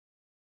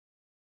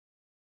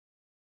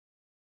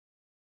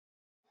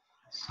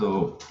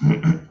So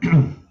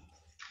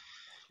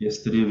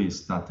yesterday we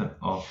started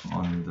off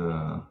on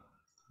the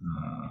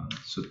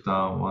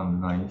Sutta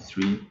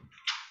 193,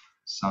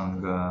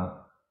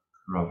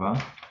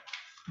 Saṅgārava.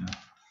 Yeah.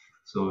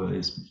 So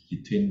it's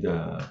between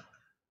the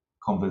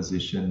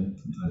conversation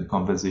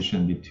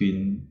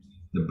between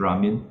the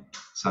Brahmin,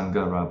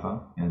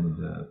 Saṅgārava, and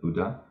the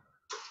Buddha.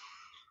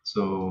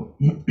 So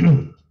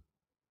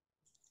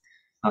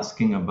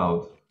asking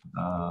about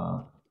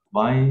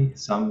why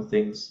some of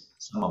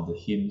the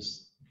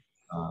hymns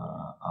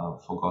are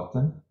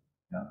forgotten.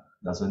 Yeah,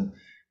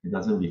 it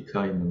doesn't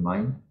recur in the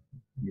mind,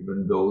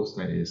 even those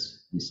that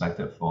is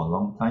recited for a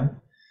long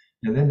time.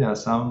 And then there are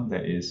some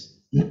that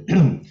is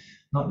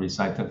not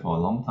recited for a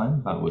long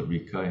time, but would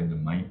recur in the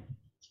mind.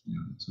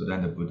 Yeah. So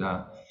then the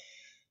Buddha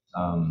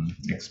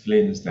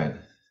explains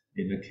that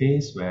in the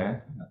case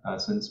where a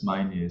person's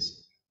mind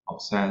is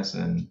obsessed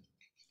and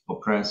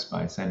oppressed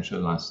by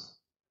sensual lust,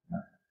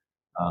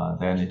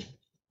 then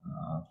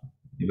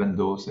even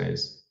those that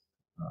is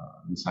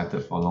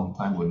recited for a long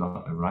time will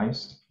not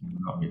arise, will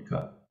not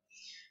recur.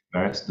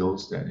 Whereas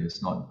those that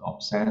is not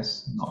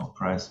obsessed, not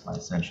oppressed by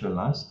sensual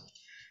lust,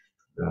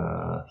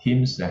 the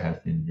hymns that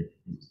have been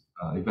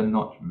even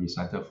not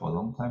recited for a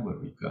long time will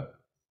recur.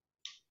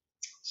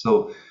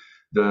 So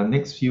the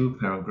next few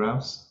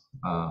paragraphs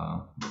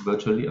are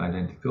virtually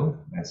identical,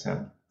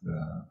 except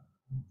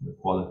the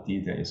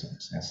quality that is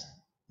obsessed,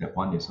 that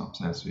one is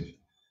obsessed with.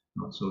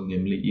 So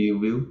namely ill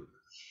will,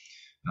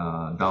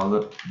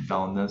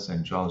 dullness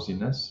and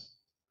drowsiness,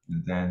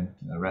 and then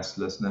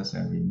restlessness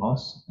and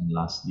remorse, and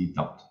lastly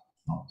doubt.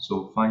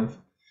 So 5,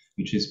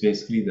 which is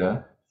basically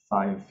the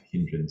 5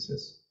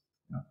 hindrances.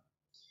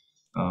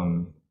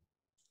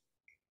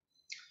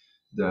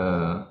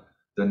 The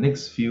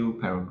next few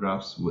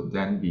paragraphs would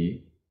then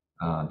be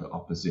the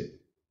opposite.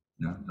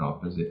 The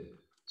opposite.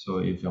 So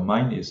if your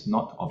mind is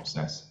not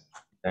obsessed,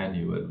 then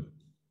you will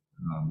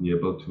be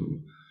able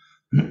to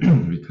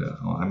recur.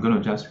 I'm going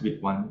to just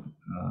read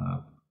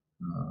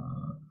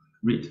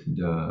read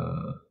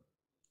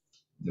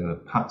the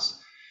parts,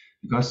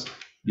 because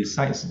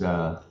besides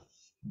the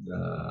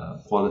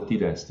quality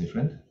that's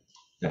different,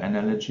 the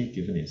analogy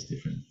given is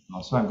different.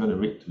 So I'm going to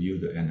read to you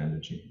the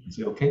analogy. Is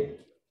it okay?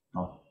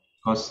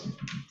 Because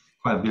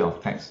quite a bit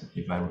of text.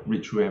 If I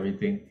read through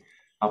everything,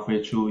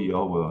 halfway through, you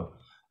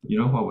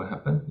know what will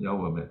happen? You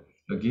will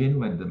again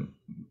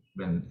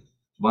when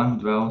one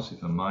dwells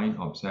with a mind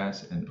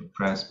obsessed and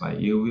oppressed by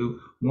ill will,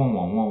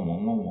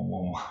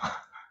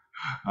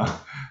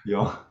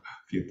 you're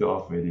filter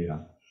off already.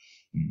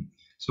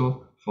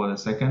 So for the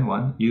second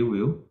one, ill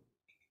will,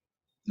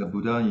 the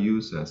Buddha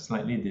used a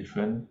slightly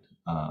different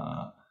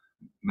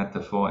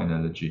metaphor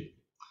analogy.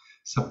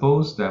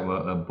 Suppose there were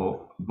a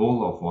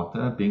bowl of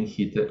water being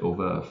heated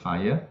over a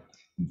fire,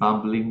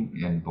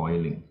 bubbling and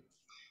boiling.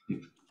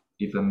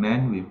 If a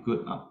man with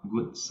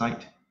good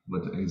sight were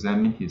to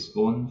examine his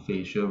own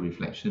facial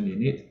reflection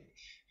in it,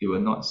 he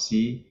will not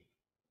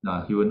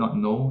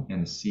know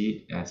and see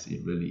it as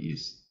it really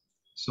is.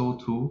 So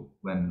too,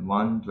 when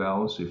one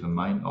dwells with a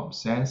mind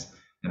obsessed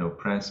and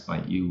oppressed by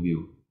ill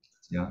will.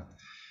 Yeah.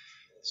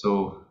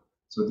 So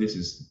this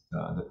is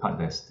the part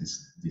that's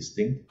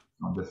distinct.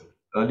 On the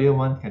earlier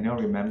one, can you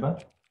remember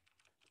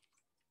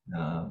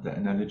the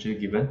analogy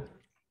given?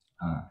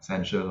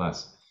 Sensual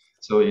lust.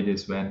 So it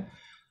is when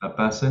a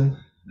person,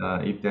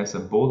 if there's a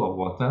bowl of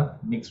water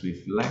mixed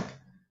with lac,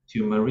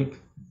 turmeric,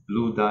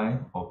 blue dye,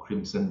 or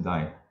crimson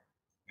dye.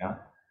 Yeah.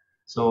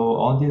 So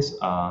all these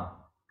are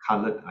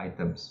colored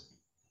items.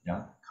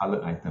 Yeah,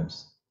 colored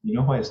items. You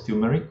know what is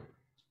turmeric?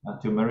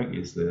 Turmeric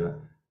is the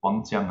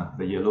huangjiang,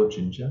 the yellow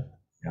ginger.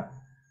 Yeah.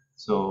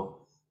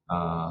 So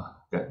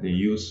that they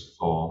use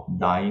for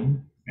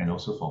dyeing and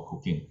also for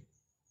cooking.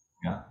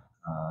 Yeah.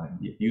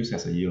 Used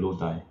as a yellow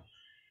dye.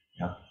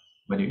 Yeah.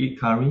 When you eat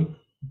curry,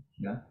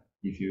 yeah,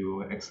 if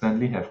you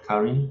accidentally have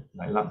curry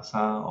like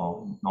laksa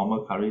or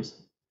normal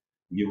curries,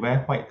 you wear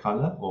white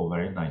color, oh,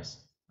 very nice.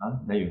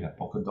 Then you have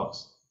polka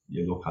dots,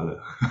 yellow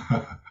color.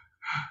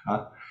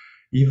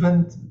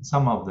 Even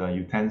some of the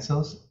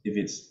utensils, if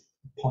it's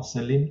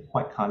porcelain,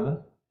 white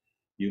color,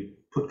 you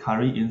put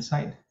curry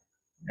inside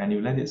and you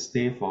let it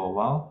stay for a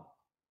while.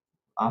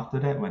 After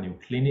that, when you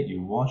clean it,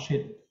 you wash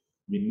it,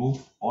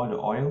 remove all the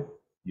oil,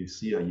 you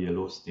see a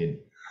yellow stain.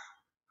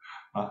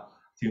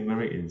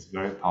 Turmeric is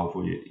very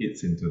powerful. It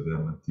eats into the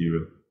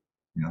material.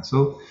 Yeah.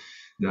 So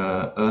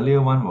the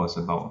earlier one was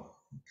about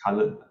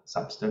colored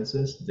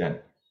substances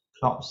that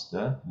clouds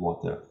the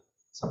water.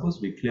 Supposed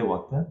to be clear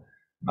water,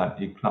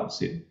 but it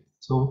clouds it.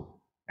 So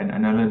an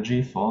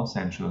analogy for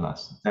sensual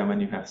lust. That when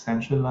you have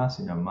sensual lust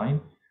in your mind,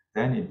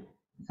 then it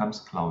becomes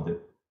clouded.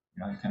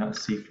 You cannot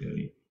see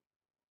clearly.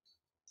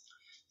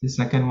 The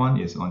second one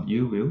is on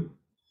ill will,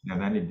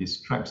 and then it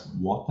describes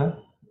water.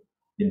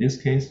 In this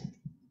case,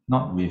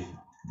 not with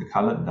the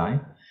colored dye,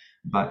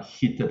 but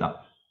heated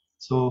up.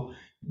 So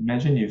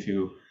imagine if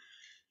you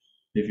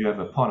have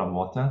a pot of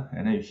water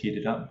and then you heat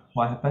it up,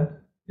 what happens?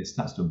 It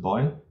starts to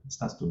boil, it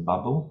starts to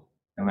bubble,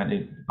 and when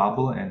it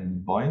bubble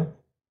and boil,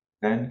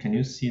 then can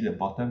you see the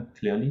bottom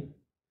clearly?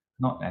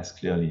 not as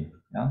clearly.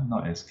 Yeah,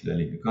 not as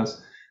clearly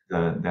because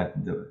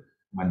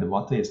when the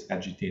water is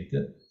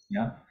agitated,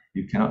 yeah,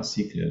 you cannot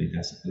see clearly.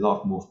 There's a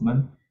lot of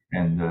movement,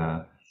 and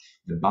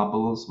the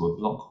bubbles will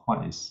block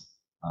what is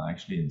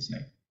actually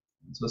inside.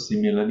 So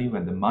similarly,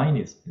 when the mind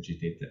is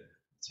agitated,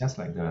 it's just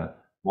like the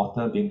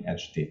water being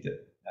agitated.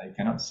 You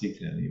cannot see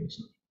clearly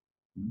also.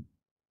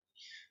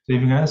 So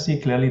if you cannot see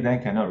clearly, then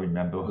you cannot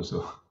remember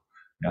also.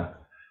 Yeah,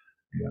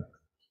 yeah.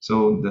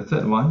 So the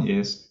third one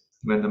is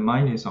when the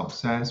mind is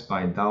obsessed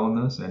by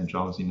dullness and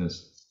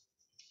drowsiness.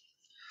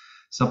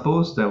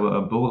 Suppose there were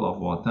a bowl of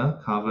water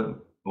covered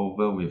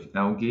over with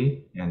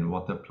algae and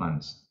water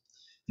plants.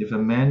 If a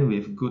man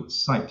with good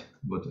sight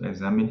were to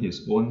examine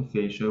his own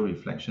facial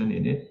reflection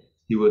in it,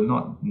 he would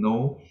not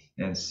know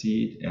and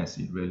see it as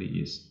it really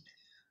is.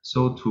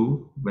 So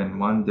too, when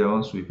one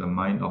deals with a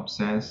mind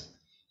obsessed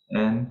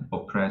and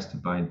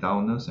oppressed by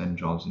dullness and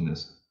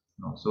drowsiness.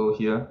 So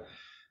here,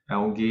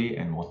 algae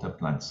and water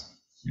plants.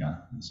 Yeah,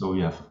 so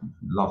we have a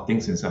lot of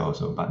things inside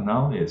also, but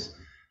now is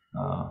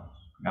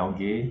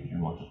algae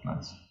and water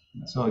plants.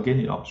 So again,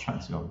 it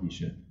obstructs your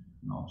vision.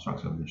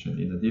 Obstructs your vision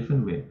in a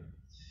different way.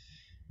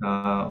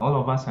 All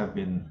of us have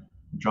been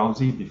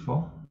drowsy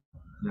before.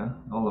 Yeah,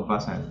 all of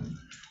us have.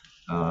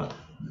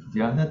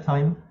 The other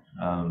time,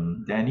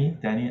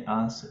 Danny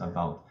asked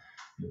about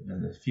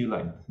the feel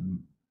like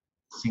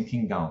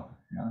sinking down.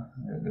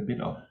 Yeah, a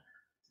bit of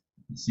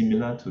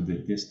similar to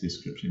this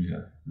description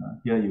here.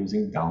 Here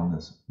using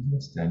downness.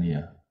 What's Danny?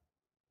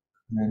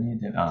 Danny,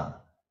 then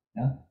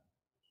yeah.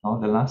 Oh,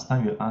 the last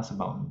time you asked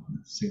about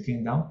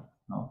sinking down,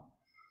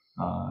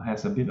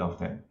 has a bit of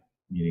that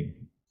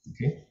meaning.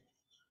 Okay.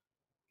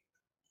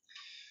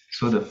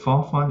 So the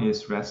fourth one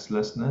is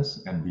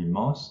restlessness and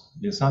remorse.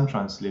 In some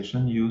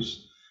translation,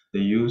 they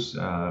use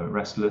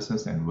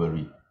restlessness and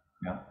worry.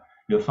 Yeah,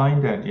 you'll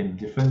find that in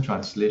different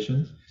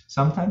translations,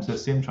 sometimes the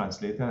same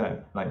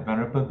translator, like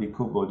Venerable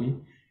Bhikkhu Bodhi,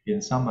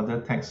 in some other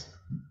texts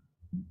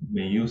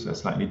may use a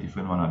slightly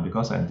different one,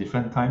 because at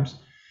different times,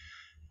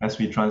 as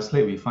we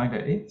translate, we find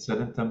that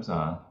certain terms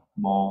are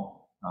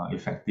more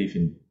effective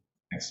in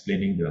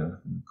explaining the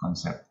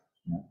concept.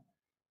 Yeah.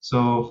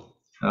 So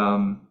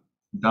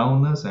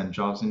dullness and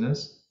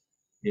drowsiness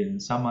in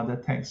some other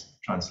texts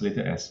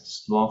translated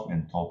as sloth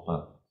and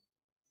torpor.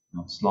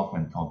 Sloth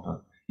and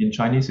torpor. In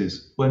Chinese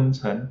is 昏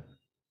沉,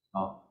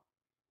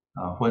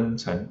 昏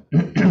沉.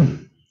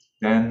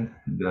 Then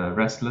the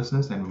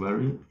restlessness and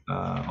worry,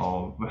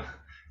 or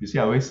you see,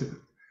 I always,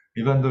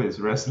 even though it's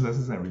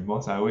restlessness and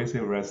remorse, I always say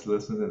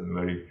restlessness and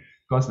worry,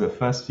 because the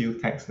first few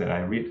texts that I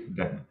read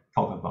that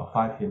talk about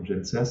 5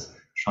 hindrances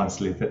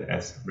translated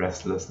as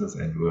restlessness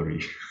and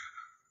worry.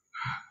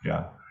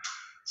 Yeah.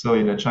 So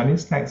in the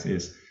Chinese text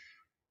is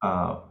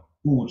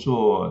勿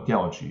作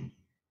钓举.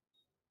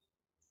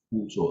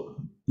 勿作.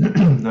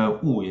 The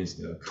勿 is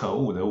the 可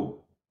恶的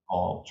恶,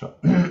 or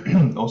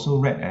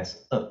also read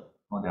as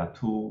or there are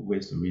two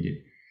ways to read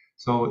it.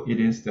 So it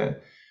is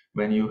that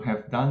when you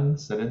have done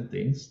certain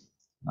things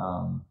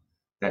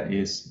that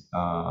is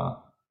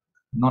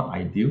not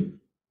ideal,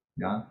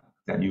 yeah,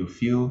 that you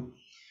feel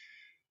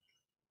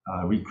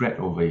regret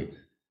over it.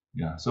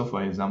 Yeah. So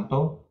for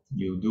example,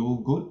 you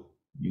do good,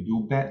 you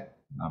do bad,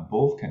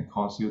 both can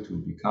cause you to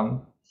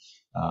become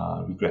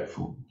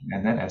regretful,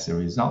 and then as a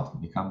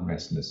result become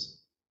restless.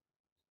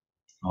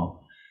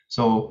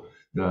 So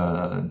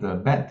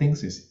the bad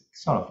things is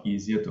sort of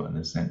easier to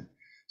understand.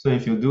 So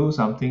if you do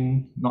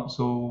something not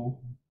so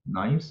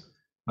nice,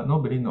 but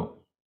nobody knows,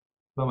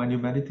 but when you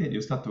meditate,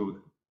 you start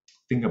to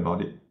think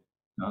about it.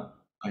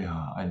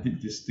 I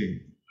did this thing.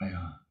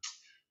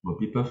 Will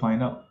people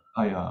find out?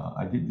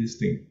 I did this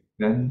thing.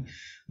 Then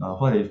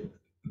what if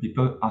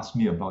people ask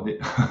me about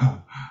it?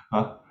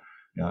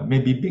 Yeah,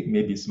 maybe big,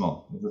 maybe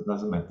small. It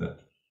doesn't matter.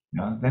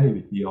 Yeah,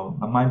 then your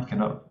mind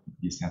cannot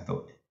be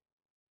settled.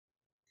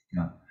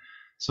 Yeah.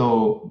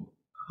 So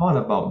what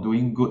about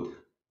doing good?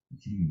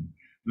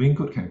 Doing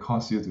good can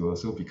cause you to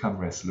also become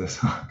restless,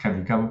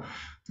 can become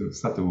to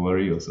start to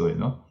worry also,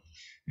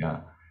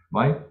 Yeah.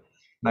 Why?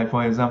 Like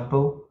for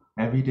example,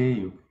 every day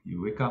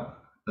you wake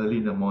up early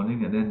in the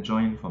morning and then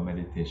join for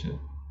meditation.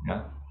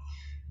 Yeah.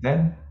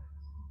 Then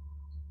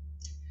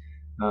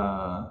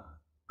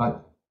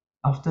but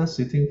after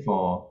sitting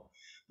for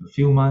a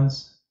few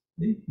months,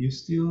 you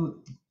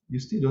still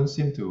don't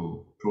seem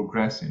to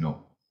progress,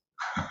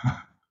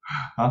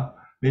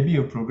 Maybe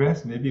you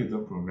progress, maybe you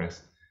don't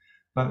progress.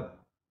 But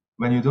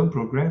when you don't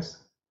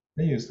progress,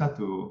 then you start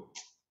to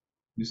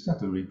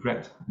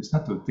regret. You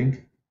start to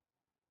think,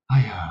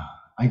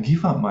 I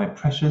give up my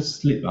precious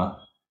sleep.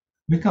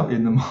 Wake up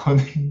in the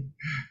morning,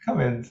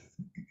 come and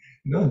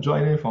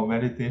join in for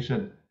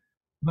meditation.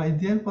 But in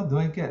the end, what do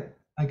I get?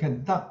 I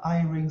get dark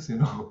eye rings,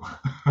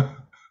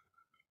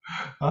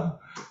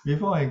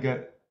 Before I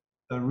get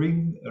a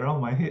ring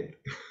around my head,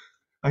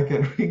 I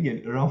get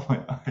ring around my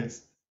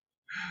eyes.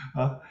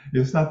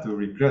 You start to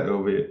regret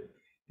over it.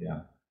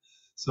 Yeah.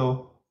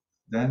 So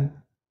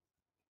then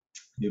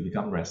you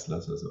become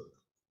restless also.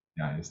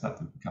 Yeah, you start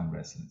to become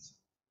restless.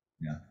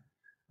 Yeah.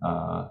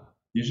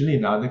 Usually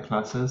in other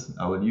classes,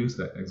 I would use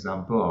the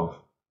example of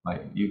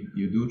Like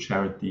you do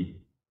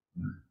charity.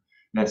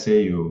 Let's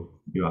say you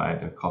are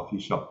at a coffee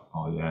shop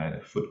or you're at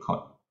a food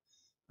court,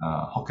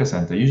 hawker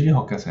center, usually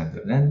hawker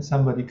center. Then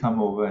somebody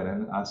come over and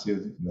then ask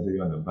you whether you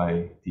want to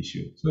buy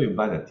tissue. So you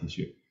buy the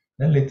tissue.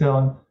 Then later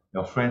on,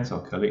 your friends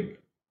or colleague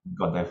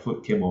got their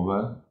food, came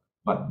over,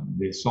 but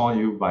they saw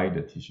you buy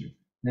the tissue.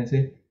 Then they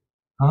say,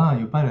 ah,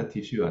 you buy the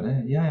tissue.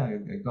 Then, yeah,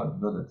 I got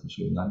the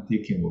tissue. The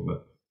auntie came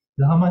over.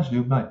 Then how much do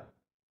you buy?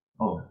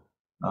 Oh,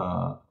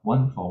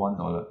 one for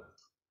 $1.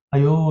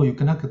 Ayo, you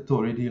kena ketuk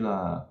already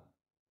lah.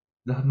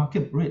 The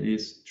market rate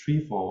is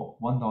three for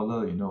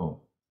 $1, you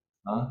know.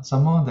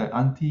 Some more that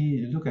auntie,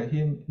 you look at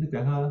him, look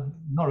at her,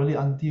 not really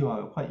auntie,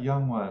 quite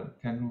young,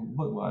 can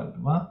work,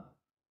 what?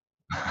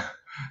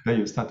 Then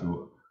you start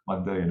to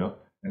wonder, you know.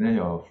 And then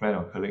your friend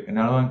or colleague,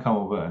 another one come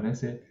over and then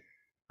say,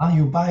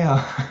 you buy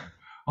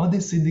all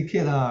this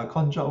syndicate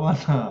contract one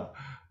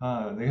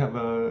they have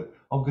a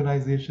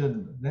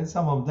organization. Then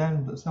some of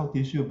them sell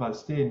tissue but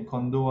stay in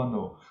condo one.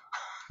 Oh.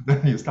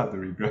 Then you start to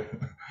regret.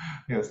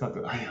 You start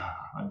to,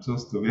 I'm so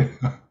stupid.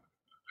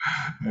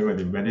 And when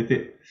you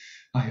meditate,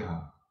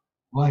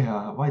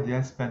 why did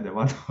I spend that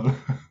 $1?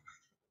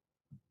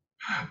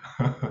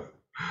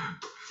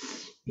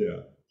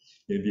 Yeah,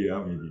 maybe.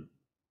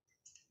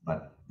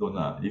 But don't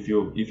if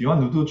you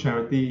want to do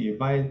charity, you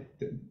buy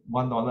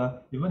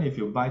 $1. Even if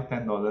you buy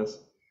 $10,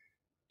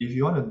 if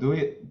you want to do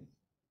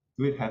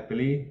it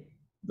happily.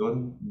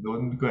 Don't go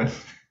and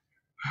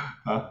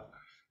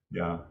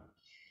yeah.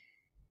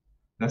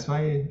 That's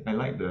why I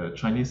like the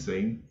Chinese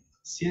saying,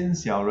 先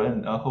小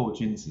人而后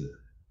君子.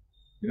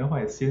 You know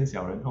what is 先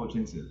小人后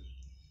君子?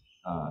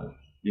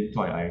 Yin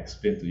Toi, I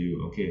explain to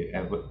you. Okay,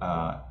 Edward,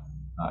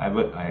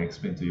 I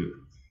explain to you.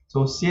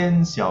 So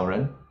小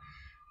人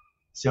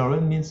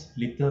means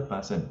little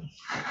person.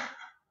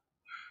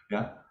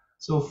 Yeah.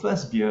 So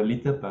first be a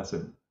little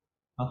person.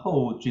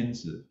 后君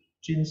子.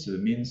 君子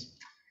means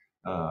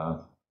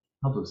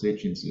how to say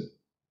君子?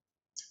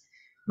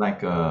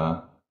 Like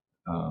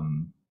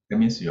that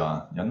means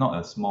you're not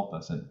a small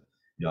person.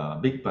 You're a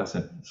big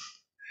person.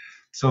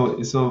 So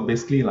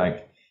basically,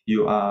 like,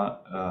 you are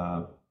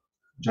a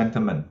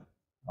gentleman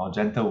or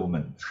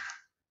gentlewoman.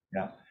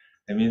 Yeah,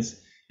 that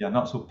means you're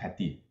not so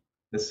petty.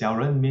 The 小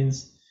人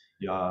means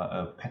you're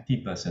a petty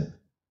person.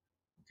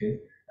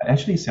 Okay,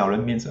 actually 小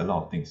人 means a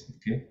lot of things.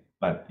 Okay,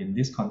 but in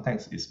this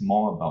context, it's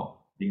more about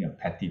being a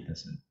petty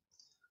person.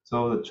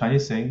 So the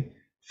Chinese saying,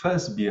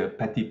 first be a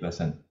petty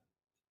person,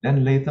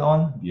 then later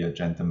on be a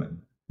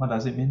gentleman. What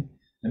does it mean?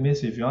 That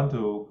means if you want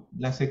to,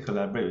 let's say,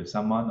 collaborate with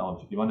someone,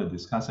 or if you want to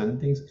discuss certain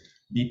things,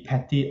 be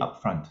petty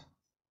upfront.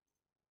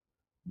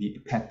 Be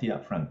petty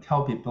upfront.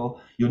 Tell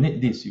people you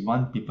need this, you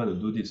want people to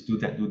do this, do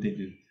that,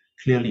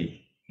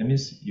 clearly. That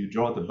means you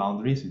draw the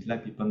boundaries, you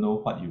let people know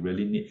what you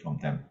really need from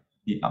them.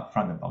 Be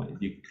upfront about it,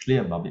 be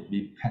clear about it,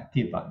 be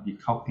petty about it, be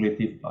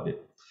calculative about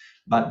it.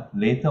 But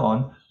later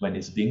on, when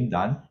it's being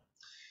done,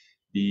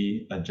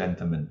 be a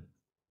gentleman.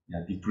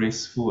 Yeah, be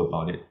graceful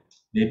about it.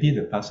 Maybe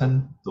the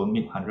person don't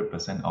meet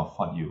 100% of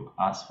what you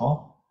ask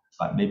for,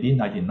 but maybe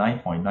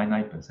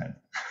 99.99%.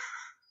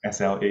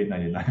 SLA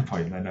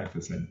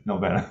 99.99%. Not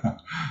bad.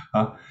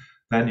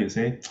 Then you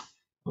say,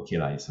 okay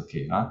lah, it's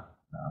okay.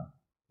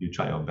 You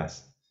try your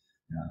best.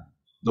 Yeah.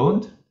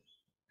 Don't,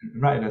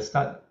 right at the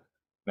start,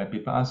 when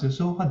people ask you,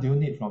 so what do you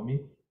need from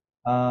me?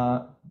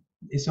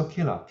 It's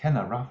okay lah,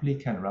 roughly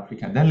can.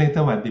 Then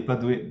later when people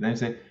do it, then you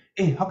say,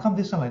 hey, how come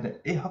this one like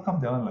that? Hey, how come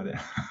that one like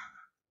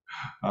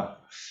that?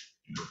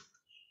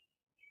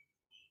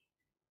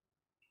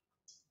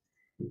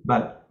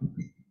 But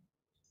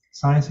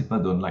science people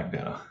don't like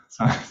that.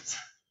 Science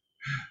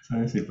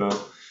people,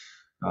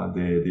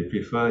 they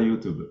prefer you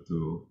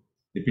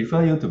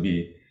to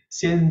be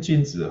先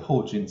君子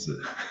后君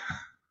子.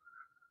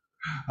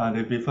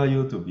 They prefer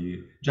you to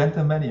be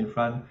gentleman in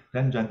front,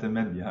 then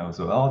gentleman behind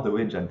also, all the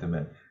way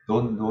gentleman.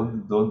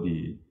 Don't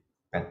be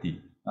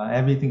petty.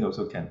 Everything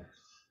also can.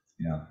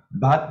 Yeah.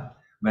 But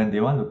when they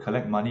want to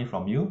collect money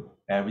from you,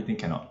 everything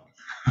cannot.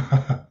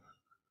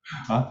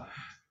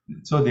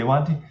 So they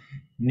want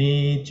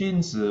你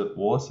君子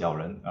我小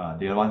人.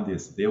 They want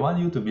this. They want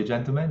you to be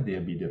gentleman,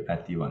 they'll be the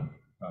petty one.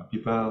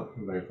 People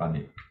very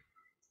funny.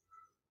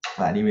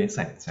 But anyway,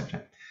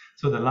 sidetrack.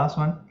 So the last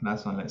one,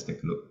 let's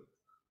take a look.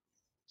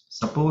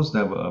 Suppose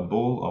there were a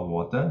bowl of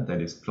water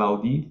that is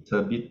cloudy,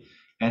 turbid,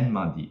 and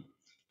muddy,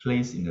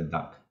 placed in the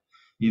dark.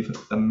 If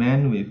a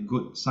man with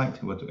good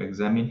sight were to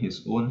examine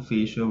his own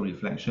facial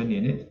reflection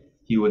in it,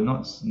 he would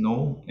not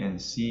know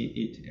and see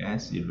it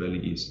as it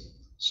really is.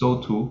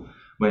 So too,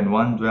 when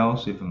one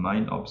dwells with a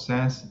mind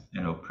obsessed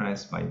and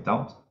oppressed by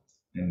doubt,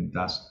 and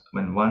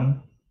when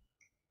one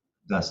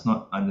does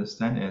not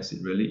understand as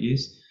it really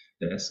is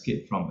the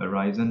escape from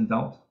arisen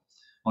doubt,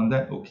 on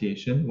that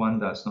occasion one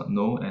does not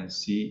know and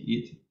see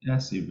it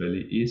as it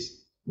really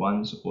is,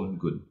 one's own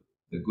good,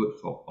 the good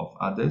of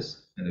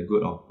others and the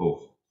good of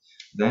both.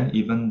 Then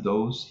even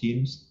those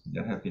hymns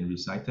that have been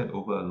recited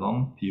over a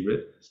long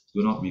period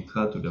do not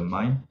recur to the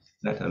mind,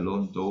 let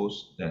alone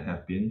those that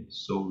have been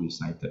so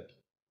recited.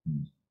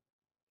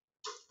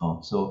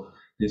 So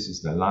this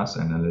is the last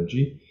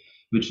analogy.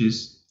 which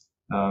is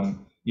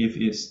if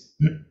it's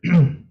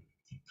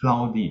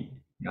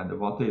cloudy, yeah, the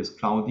water is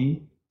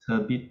cloudy,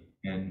 turbid,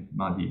 and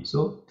muddy.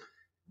 So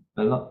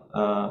a lot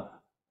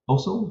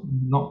also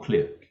not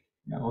clear.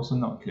 Yeah, also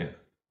not clear.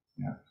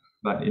 Yeah,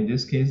 but in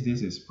this case,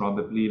 this is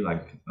probably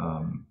like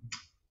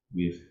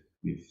with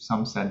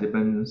some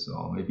sediments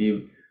or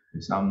maybe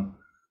with some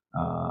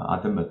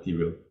other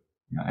material.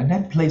 Yeah, and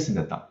then placed in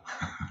the dark.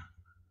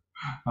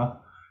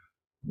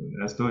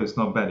 As though it's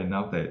not bad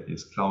enough that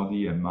it's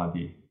cloudy and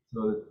muddy.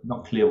 So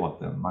not clear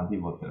water, muddy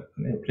water.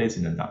 And then placed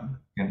in the dark.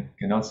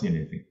 Cannot see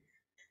anything.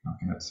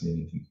 Cannot see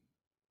anything.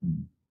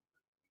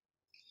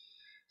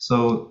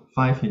 So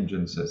 5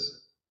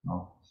 hindrances.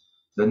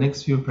 The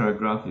next few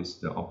paragraph is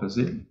the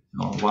opposite.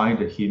 Why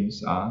the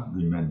hymns are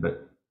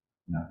remembered.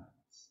 Yeah.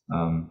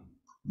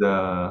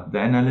 The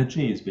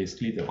analogy is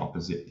basically the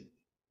opposite.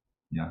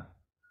 Yeah.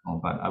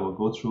 But I will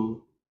go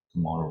through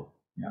tomorrow.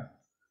 Yeah.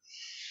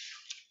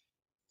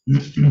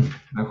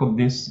 I hope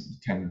this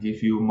can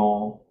give you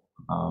more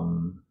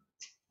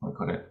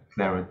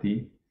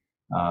clarity.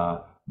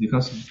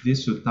 Because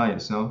this sutta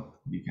itself,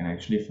 you can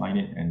actually find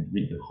it and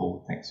read the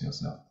whole text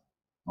yourself.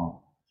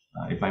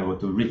 If I were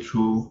to read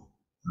through,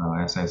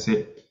 as I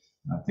said,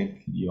 I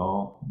think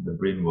the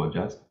brain will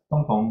just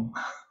pong pong,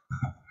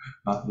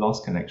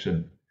 lost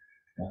connection.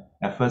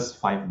 Yeah. At first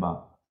 5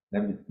 bar,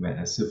 then when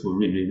as if we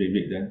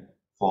read, then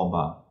 4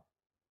 bar,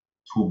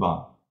 2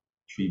 bar,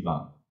 3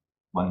 bar,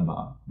 1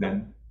 bar,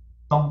 then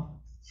dong.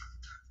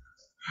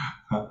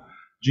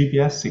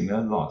 GPS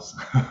signal lost.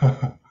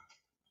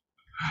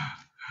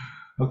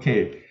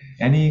 Okay,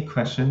 any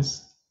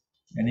questions?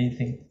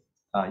 Anything?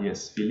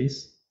 Yes,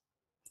 Phyllis.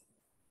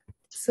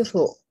 师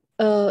傅,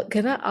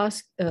 can I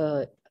ask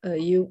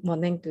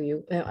morning to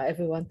you,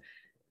 everyone?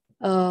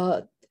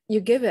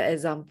 You gave an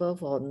example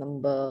for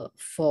number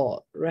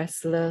 4,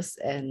 restless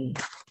and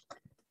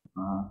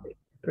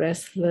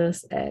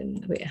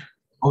wait.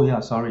 Oh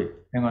yeah, sorry.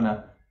 Hang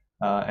on.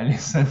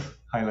 Alison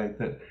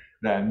highlighted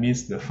that I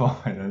missed the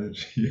 4th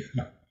analogy.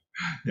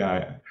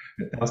 Yeah,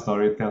 tell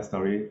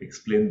story,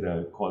 explain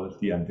the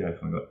quality until I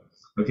forgot.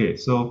 Okay,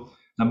 so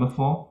number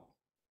 4.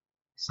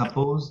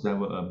 Suppose there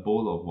were a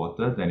bowl of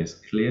water that is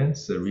clear,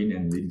 serene,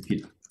 and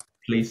limpid,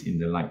 placed in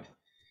the light.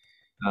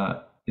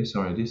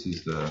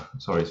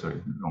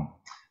 Wrong.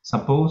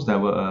 Suppose there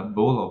were a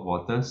bowl of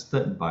water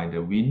stirred by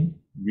the wind,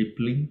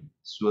 rippling,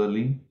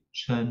 swirling,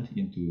 churned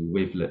into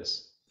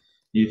wavelets.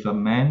 If a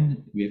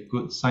man with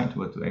good sight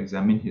were to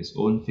examine his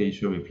own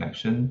facial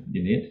reflection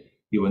in it,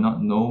 he will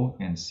not know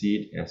and see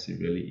it as it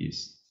really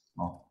is.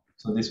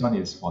 So this one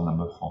is for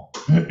number 4.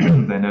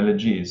 The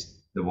analogy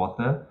is the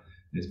water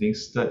is being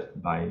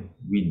stirred by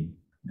wind.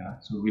 Yeah,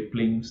 so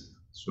rippling,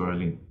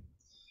 swirling.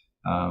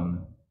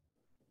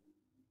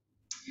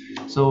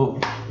 So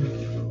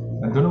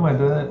I don't know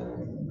whether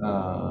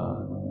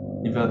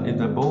if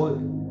the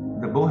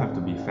bowl have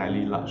to be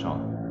fairly large.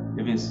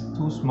 If it's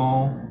too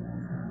small,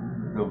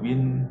 the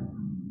wind,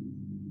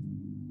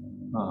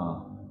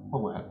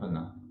 what will happen?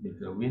 If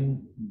the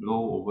wind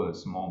blow over a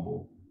small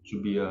bowl,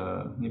 should be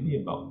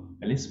maybe about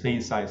at least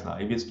face size.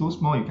 If it's too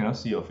small, you cannot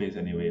see your face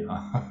anyway.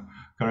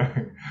 Correct.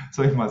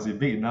 So it must be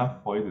big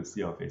enough for you to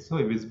see your face. So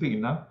if it's big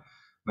enough,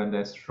 when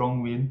there's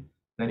strong wind,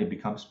 then it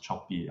becomes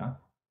choppy. Yeah,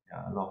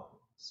 a lot of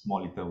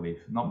small little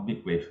wave, not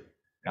big wave.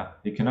 Yeah,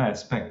 you cannot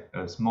expect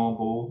a small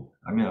bowl,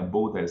 a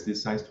bowl that's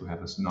this size to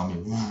have a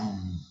tsunami.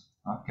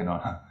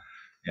 Cannot.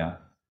 Yeah.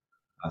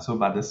 So,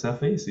 but the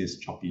surface is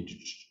choppy.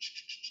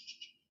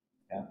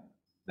 Yeah.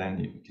 Then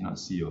you cannot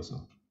see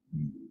also.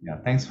 Yeah.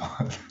 Thanks for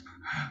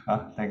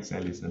thanks,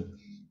 Alison,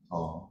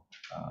 for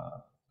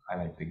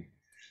highlighting.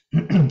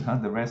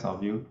 The rest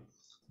of you,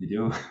 did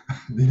you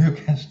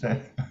catch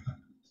that?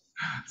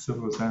 So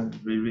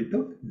we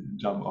took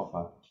jump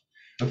off.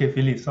 Okay,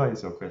 Phyllis, what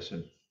is your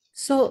question?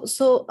 So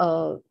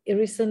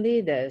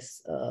recently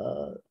there's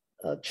a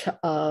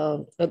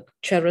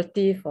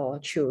charity for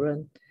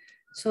children.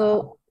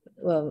 So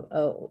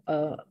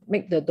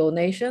make the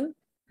donation,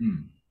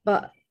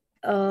 but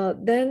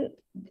then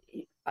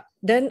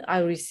I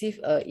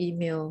received an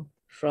email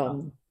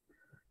from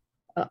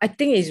I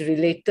think it's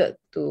related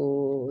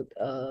to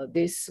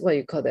this, what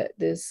you call that,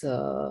 this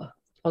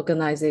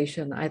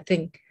organization, I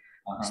think.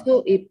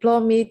 So it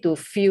prompted me to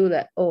feel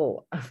that,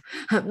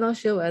 I'm not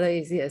sure whether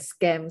is it a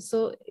scam.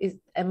 So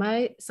am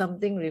I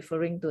something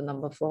referring to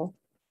number 4?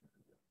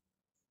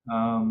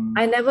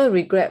 I never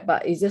regret,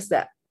 but it's just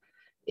that,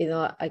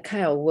 I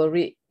kind of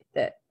worried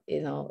that,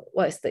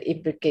 what is the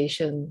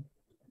implication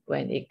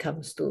when it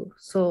comes to.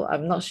 So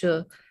I'm not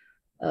sure,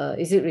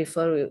 is it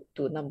referring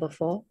to number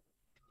 4?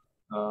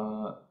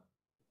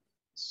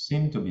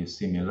 Seem to be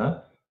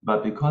similar,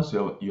 but because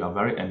you are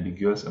very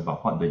ambiguous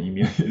about what the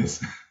email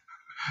is.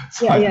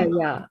 So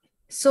yeah.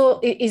 So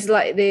it's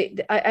like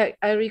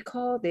I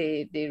recall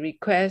they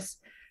request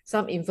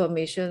some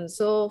information.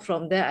 So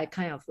from there I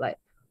kind of like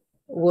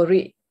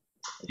worried.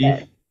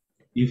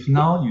 If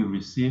now you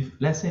receive,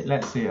 let's say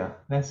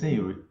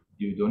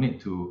you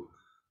donate to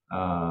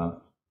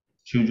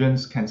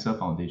Children's Cancer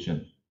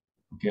Foundation,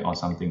 okay, or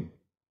something,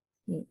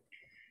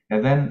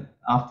 and then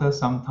after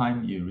some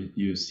time,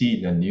 you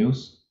see the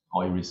news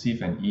or you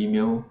receive an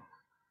email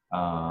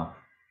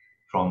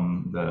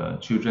from the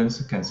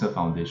Children's Cancer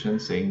Foundation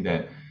saying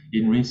that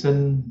in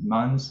recent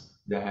months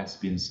there has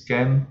been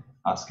scam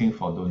asking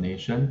for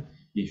donation.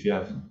 If you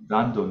have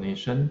done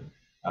donation,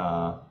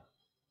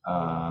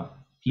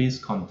 please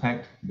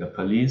contact the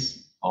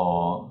police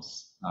or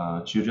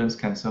Children's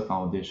Cancer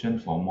Foundation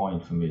for more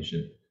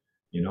information.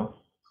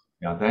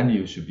 Yeah, then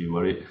you should be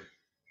worried.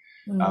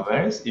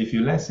 Whereas if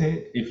let's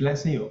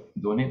say you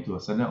donate to a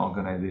certain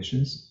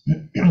organizations,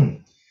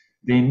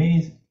 they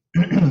may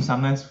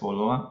sometimes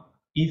follow up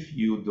if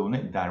you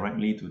donate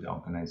directly to the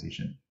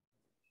organization.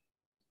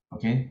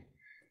 Okay,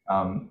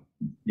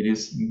 it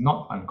is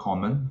not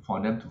uncommon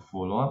for them to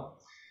follow up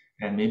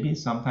and maybe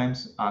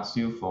sometimes ask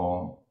you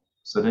for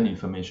certain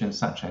information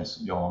such as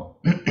your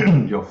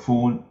your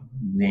full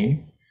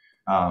name,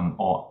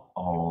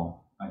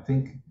 or I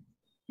think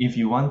if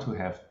you want to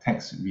have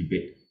tax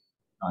rebate,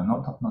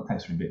 not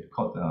tax rebate,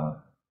 called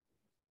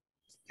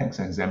tax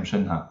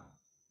exemption,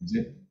 is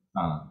it?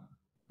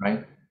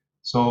 Right?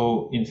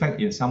 So in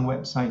fact, in some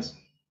websites,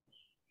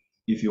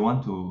 if you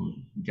want to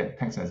get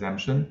tax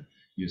exemption,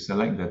 you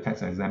select the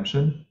tax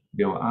exemption,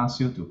 they will ask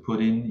you to put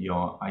in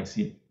your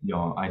IC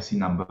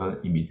number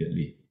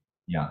immediately.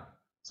 Yeah,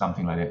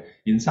 something like that.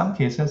 In some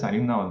cases, I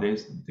think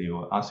nowadays they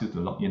will ask you to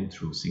log in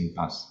through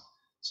SingPass,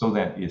 so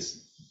that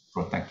it's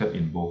protected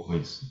in both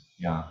ways.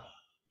 Yeah.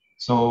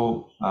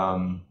 So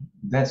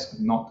that's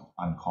not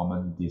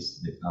uncommon.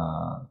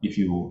 If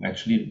you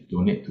actually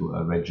donate to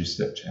a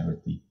registered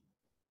charity.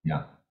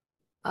 Yeah.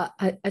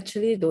 I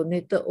actually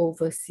donated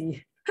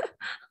overseas.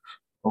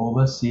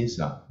 Overseas,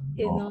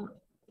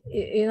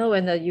 You know,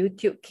 when the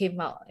YouTube came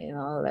out,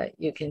 like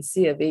you can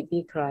see a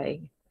baby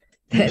crying.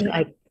 Then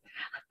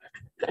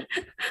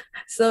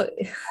so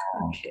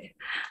okay.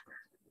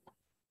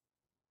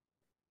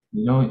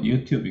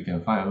 YouTube, you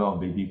can find a lot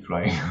of baby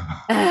crying.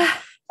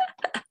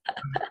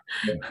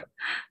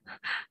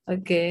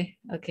 Okay.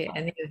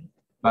 Anyway.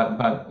 But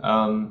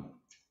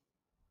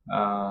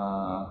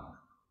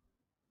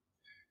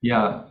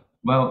yeah,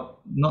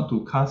 well, not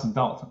to cast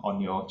doubt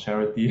on your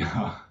charity.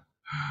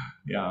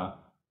 Yeah,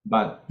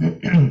 but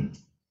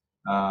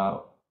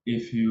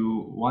if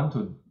you want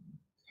to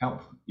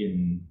help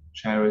in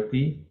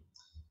charity,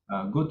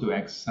 good to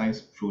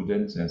exercise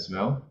prudence as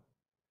well.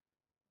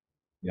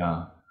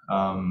 Yeah.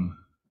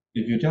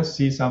 If you just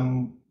see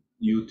some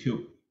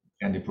YouTube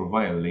and they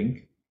provide a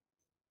link,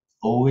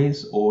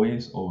 always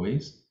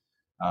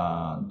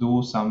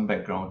do some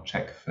background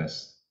check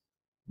first.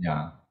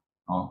 Yeah.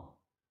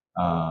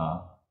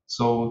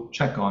 So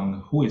check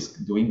on who is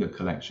doing the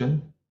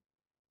collection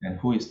and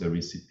who is the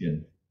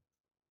recipient.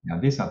 Yeah,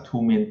 these are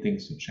two main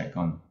things to check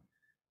on.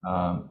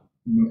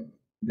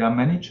 There are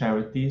many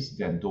charities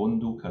that don't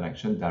do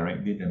collection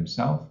directly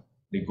themselves.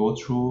 They go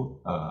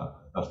through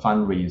a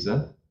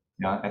fundraiser.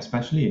 Yeah,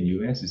 especially in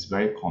US, it's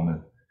very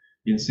common.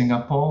 In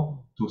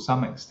Singapore, to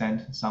some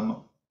extent,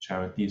 some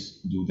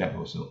charities do that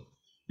also.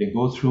 They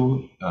go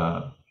through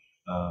a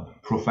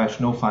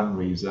professional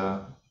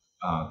fundraiser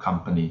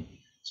company.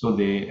 So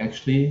they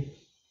actually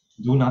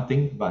do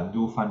nothing but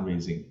do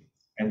fundraising,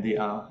 and the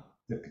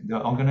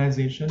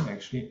organization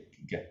actually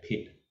get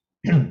paid.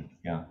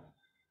 Yeah,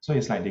 so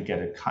it's like they get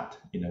a cut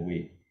in a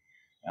way.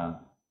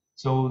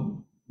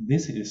 So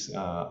this is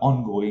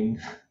ongoing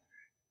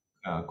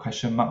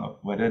question mark of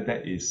whether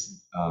that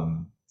is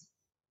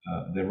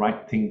the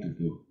right thing to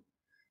do.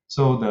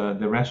 So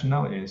the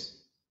rationale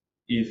is,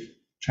 if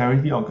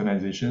charity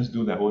organizations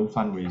do their own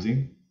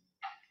fundraising,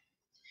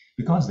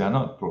 because they're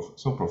not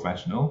so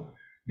professional,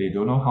 they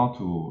don't know how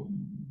to,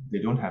 they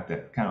don't have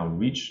that kind of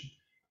reach,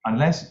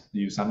 unless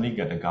you suddenly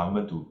get the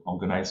government to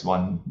organize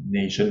one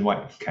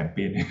nationwide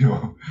campaign,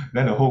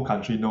 then the whole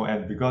country know,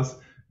 and because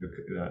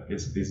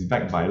it's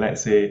backed by,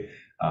 let's say,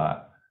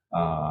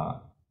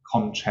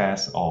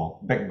 Comchest, or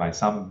backed by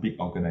some big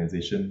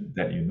organization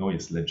that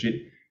is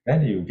legit,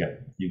 then you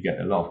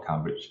get a lot of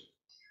coverage.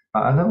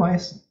 But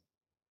otherwise,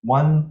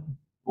 one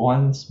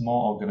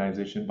small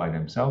organization by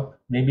themselves,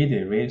 maybe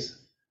they raise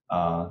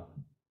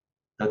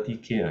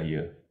 30K a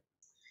year.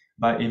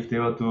 But if they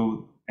were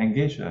to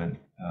engage a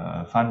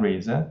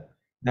fundraiser,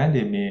 then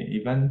they may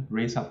even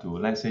raise up to,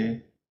 let's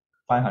say,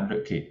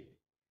 500K,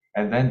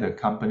 and then the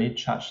company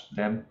charge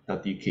them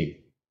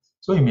 30K.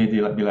 So you may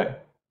be like,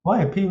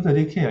 why I pay you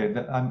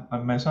 30K? I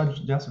might as well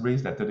just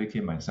raise that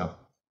 30K myself.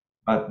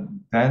 But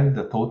then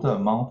the total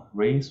amount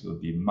raised will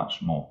be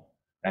much more,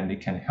 and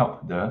it can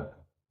help the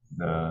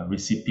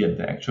recipient,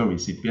 the actual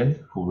recipient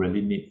who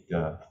really need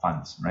the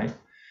funds, right?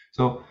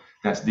 So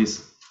that's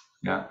this.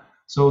 Yeah.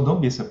 So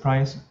don't be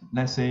surprised.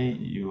 Let's say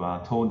you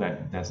are told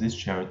that there's this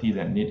charity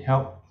that need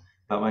help,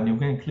 but when you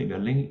go and click the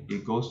link,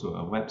 it goes to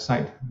a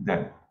website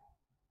that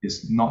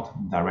is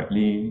not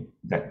directly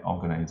that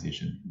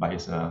organization, but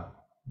it's like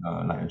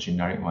a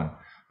generic one.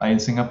 Like in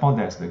Singapore,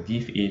 there's the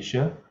Give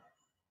Asia,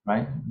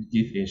 right?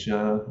 Give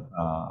Asia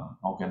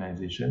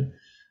organization.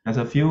 There's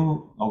a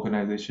few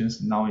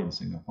organizations now in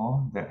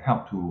Singapore that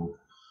help to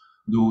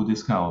do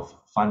this kind of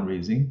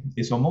fundraising.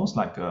 It's almost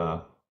like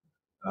a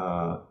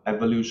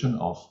evolution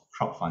of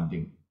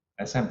crowdfunding,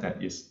 except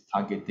that it's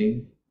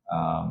targeting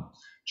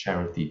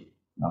charity,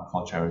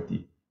 for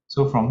charity.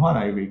 So from what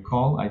I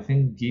recall, I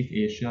think Give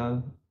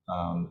Asia,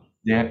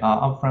 they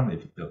are upfront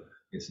with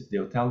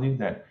they'll tell you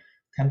that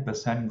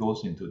 10%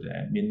 goes into the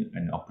admin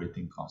and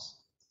operating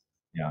costs.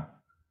 Yeah.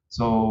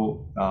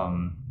 So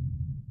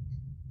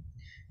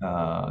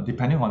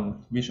depending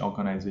on which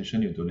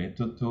organization you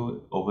donated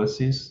to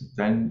overseas,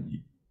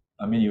 then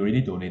I mean you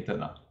already donated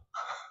lah.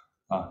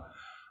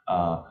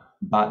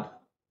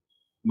 But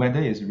whether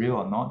it's real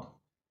or not,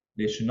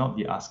 they should not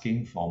be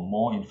asking for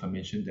more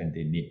information than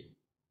they need.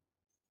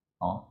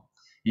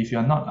 If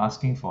you're not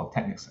asking for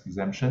tax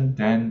exemption,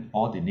 then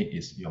all they need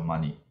is your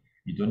money.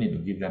 You don't need to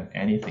give them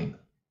anything.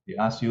 They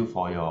ask you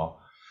for your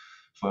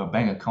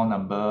bank account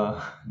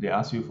number, they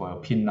ask you for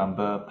your PIN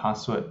number,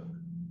 password.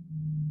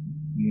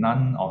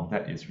 None of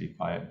that is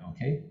required,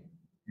 okay?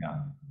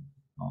 Yeah.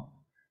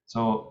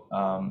 So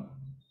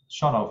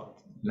short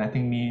of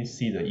letting me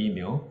see the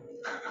email,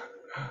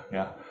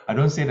 yeah, I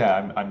don't say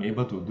that I'm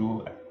able to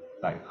do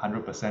like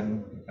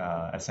 100%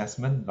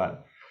 assessment,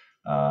 but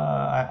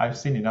I've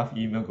seen enough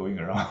email going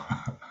around.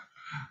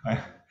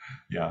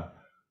 Yeah.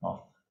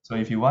 So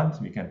if you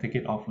want, we can take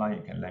it offline.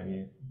 You can let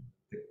me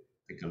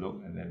take a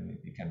look, and then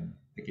we can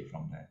take it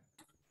from there.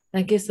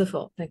 Thank you,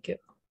 Sifo. Thank you.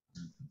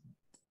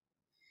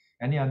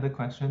 Any other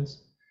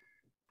questions?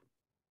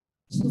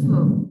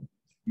 Shifu,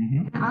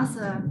 can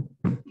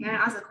I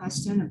ask a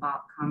question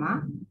about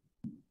Kamma?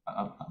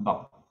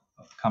 About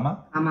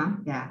Kamma? Kamma,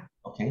 yeah.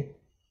 Okay.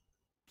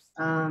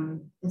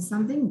 If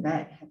something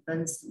bad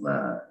happens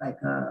to like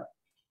a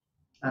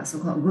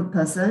so-called good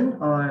person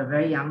or a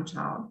very young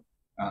child,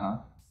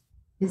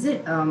 is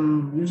it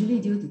usually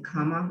due to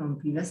karma from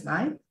previous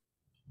life?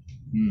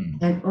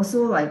 And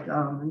also, like,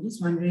 I'm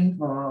just wondering,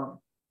 for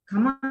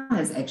karma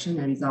has action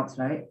and results,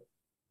 right?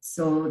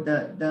 So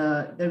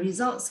the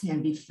results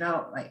can be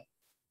felt like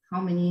how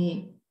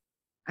many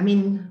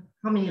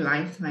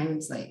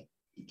lifetimes, like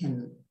it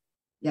can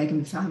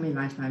be felt how many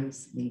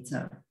lifetimes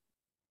later.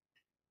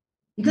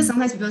 Because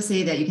sometimes people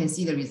say that you can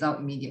see the result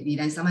immediately,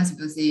 then sometimes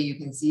people say you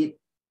can see it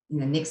in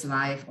the next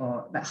life,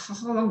 or like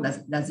how long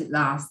does it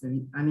last?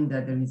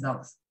 The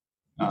results.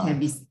 It can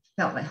be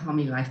felt like how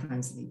many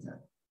lifetimes later.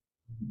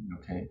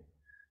 Okay,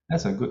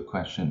 that's a good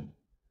question.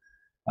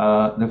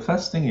 The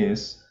first thing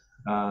is,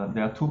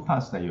 there are two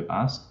parts that you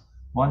ask.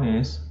 One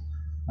is,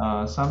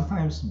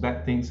 sometimes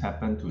bad things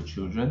happen to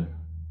children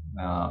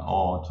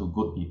or to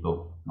good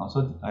people.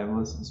 Also, I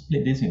will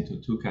split this into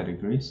two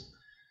categories.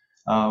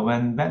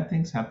 When bad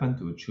things happen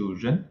to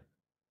children,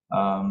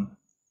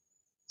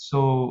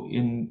 so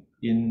in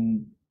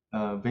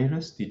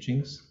various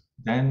teachings,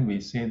 then we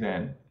say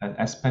that,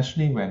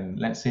 especially when,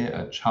 let's say,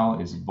 a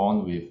child is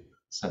born with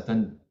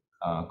certain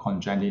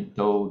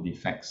congenital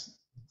defects,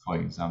 for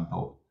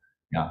example,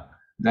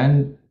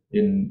 then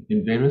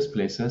in various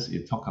places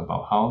it talk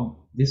about how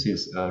this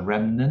is a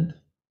remnant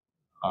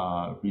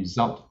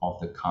result of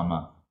the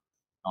karma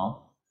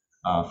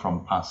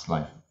from past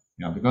life.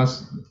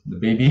 Because the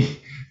baby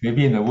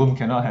in the womb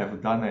cannot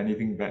have done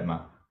anything bad,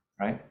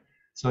 right?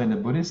 So in the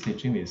Buddhist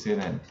teaching, they say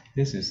that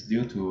this is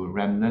due to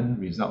remnant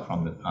result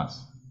from the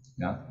past.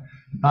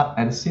 But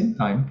at the same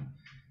time,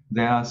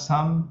 there are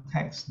some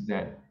texts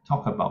that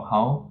talk about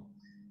how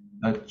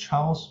a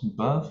child's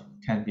birth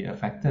can be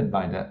affected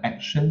by the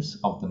actions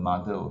of the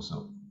mother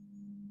also.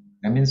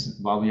 That means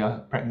while we are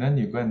pregnant,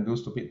 you go and do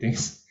stupid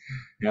things.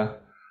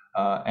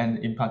 And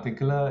in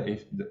particular,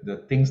 if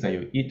the things that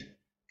you eat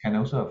can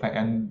also affect,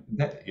 and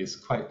that is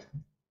quite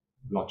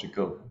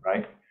logical,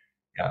 right?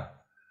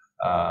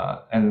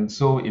 And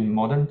so in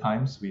modern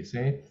times, we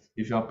say,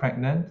 if you're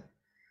pregnant,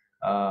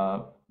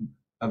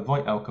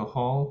 avoid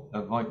alcohol,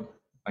 avoid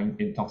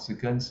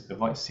intoxicants,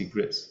 avoid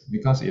cigarettes,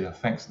 because it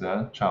affects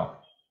the child.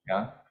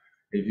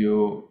 If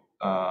you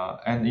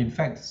and in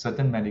fact,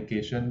 certain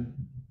medication,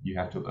 you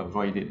have to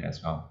avoid it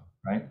as well,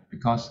 right?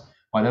 Because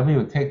whatever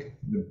you take,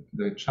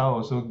 the child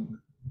also,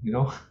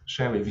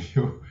 share with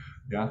you.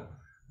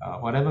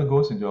 Whatever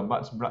goes into your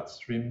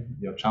bloodstream,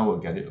 your child will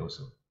get it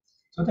also.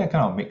 So that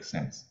kind of makes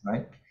sense,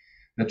 right?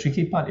 The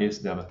tricky part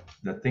is the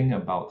thing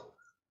about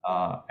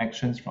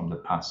actions from the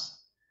past.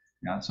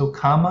 So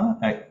karma,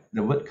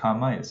 the word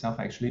karma itself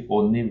actually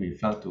only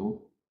refers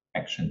to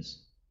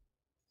actions.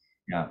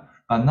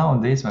 But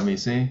nowadays when we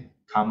say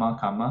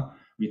karma,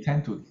 we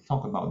tend to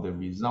talk about the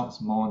results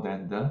more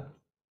than the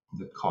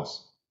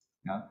cause.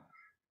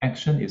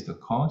 Action is the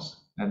cause,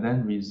 and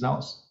then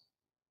results,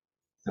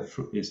 the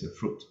fruit is the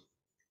fruit.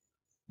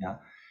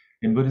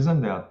 In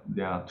Buddhism,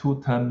 there are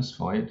two terms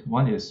for it.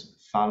 One is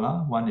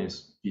phala, one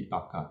is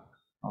vipaka.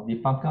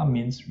 Vipaka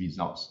means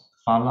results.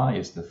 Phala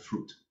is the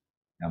fruit.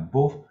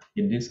 Both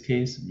in this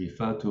case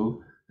refer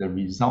to the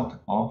result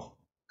of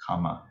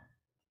karma.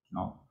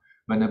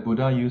 When the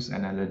Buddha used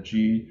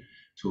analogy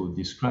to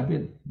describe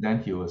it,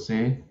 then he will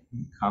say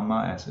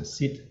karma as a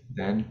seed,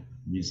 then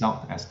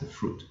result as the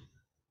fruit.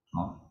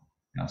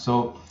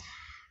 So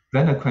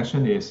then the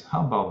question is,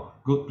 how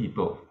about good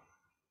people?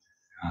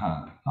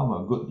 How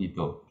about good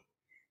people?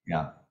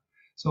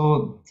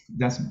 So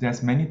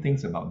there's many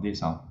things about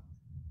this.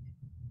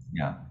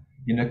 Yeah.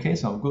 In the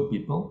case of good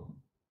people,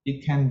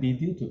 it can be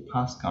due to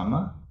past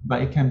karma,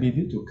 but it can be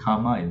due to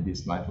karma in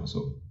this life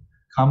also.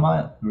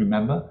 Karma,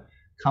 remember,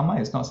 karma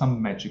is not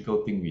some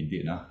magical thing we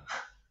did.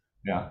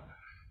 Yeah.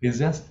 It's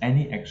just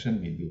any action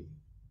we do.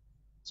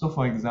 So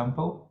for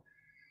example,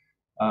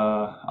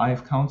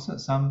 I've counseled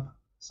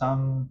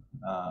some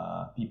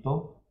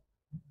people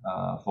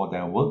for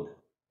their work.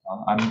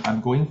 I'm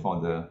going for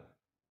the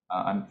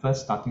I'm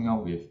first starting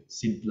out with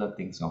simpler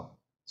things.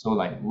 So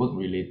like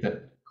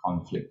work-related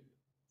conflict.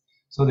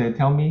 So they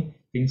tell me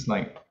things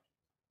like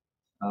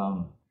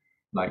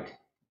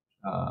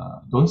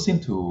don't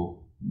seem to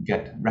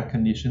get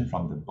recognition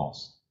from the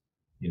boss,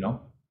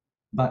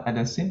 But at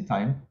the same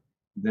time,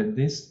 that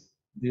this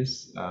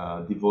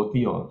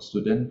devotee or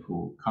student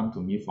who come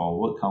to me for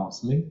work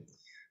counseling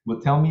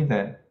would tell me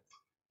that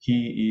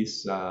he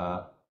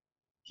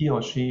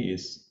or she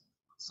is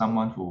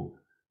someone who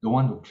don't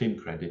want to claim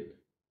credit.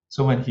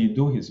 So when he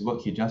do his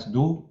work, he just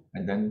do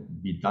and then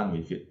be done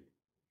with it.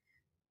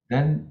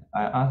 Then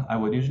I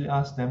would usually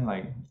ask them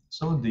like,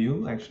 so do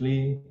you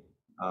actually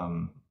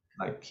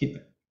like keep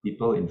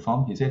people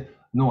informed? He said,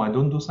 no, I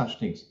don't do such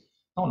things.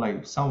 Not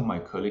like some of my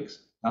colleagues.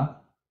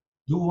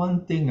 Do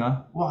one thing,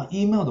 wow,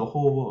 email the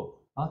whole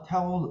world.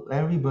 Tell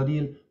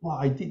everybody, wow,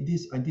 I did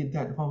this, I did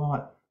that,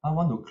 what. I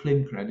want to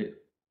claim credit.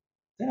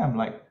 Then I'm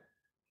like,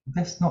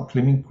 that's not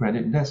claiming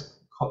credit, that's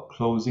called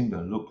closing the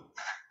loop.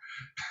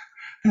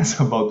 That's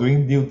about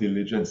doing due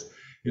diligence.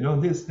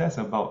 That's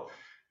about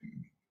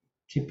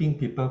keeping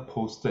people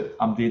posted,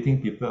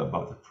 updating people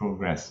about the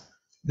progress.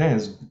 That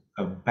is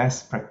a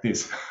best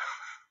practice.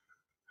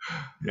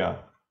 Yeah.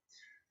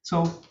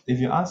 So if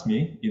you ask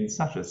me, in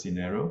such a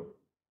scenario,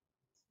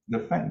 the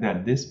fact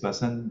that this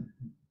person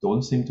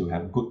don't seem to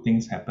have good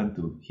things happen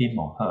to him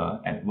or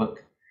her at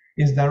work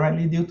is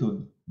directly due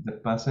to the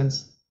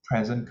person's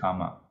present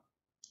karma.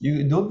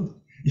 You don't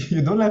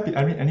let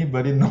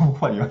anybody know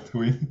what you're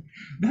doing.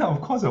 Then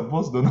of course your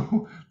boss don't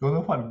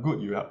know what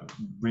good you are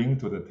bringing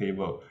to the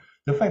table.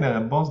 The fact that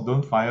the boss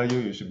don't fire you,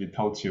 you should be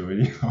掏气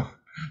already.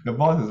 The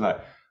boss is like,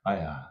 哎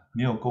呀，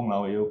没有功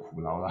劳也有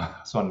苦劳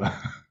啦，算了。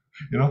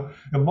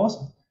The boss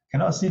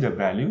cannot see the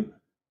value.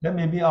 Then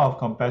maybe out of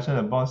compassion,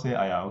 the boss say,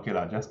 okay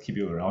lah, just keep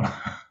you around.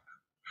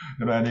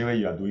 Anyway,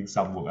 you are doing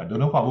some work. I don't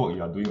know what work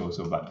you are doing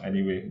also, but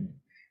anyway,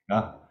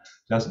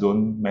 just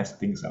don't mess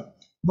things up.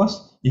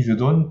 Because if you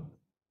don't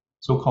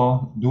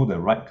so-called do the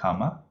right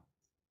karma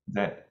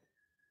that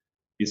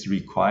is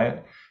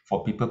required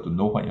for people to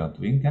know what you're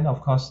doing, then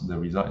of course the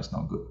result is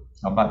not good.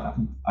 But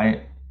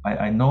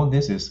I know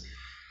this is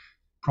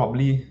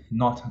probably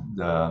not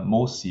the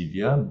most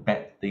severe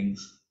bad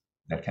things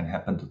that can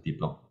happen to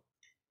people,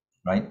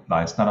 right? But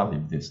I start off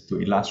with this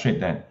to illustrate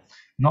that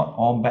not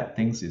all bad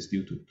things is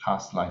due to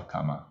past life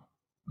karma.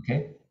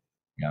 Okay?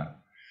 Yeah.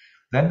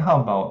 Then how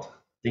about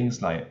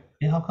things like,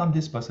 how come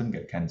this person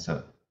get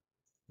cancer?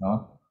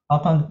 How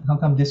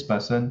come this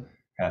person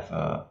have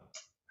a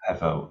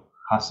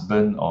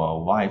husband or a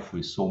wife who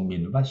is so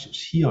mean, but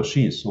he or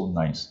she is so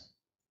nice?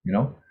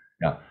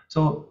 Yeah.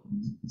 So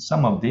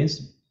some of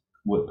this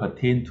would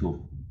pertain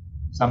to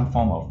some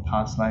form of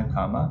past life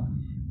karma.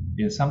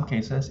 In some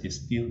cases, it's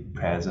still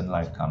present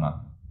life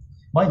karma.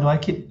 Why do I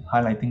keep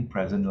highlighting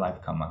present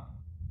life karma?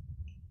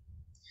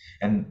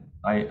 And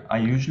I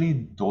usually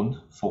don't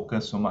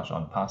focus so much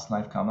on past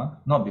life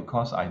karma, not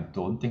because I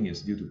don't think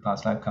it's due to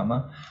past life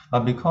karma,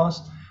 but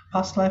because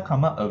past life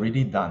karma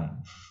already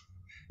done.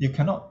 You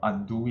cannot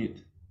undo it.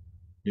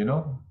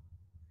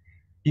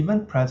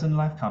 Even present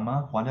life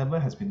karma, whatever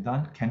has been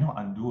done, cannot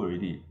undo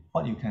already.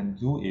 What you can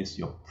do is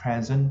your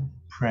present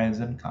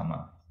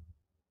karma.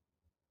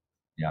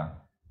 Yeah.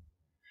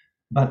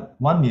 But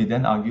one may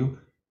then argue,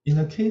 in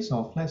the case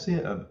of, let's say,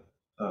 a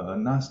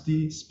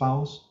nasty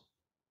spouse,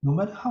 no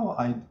matter how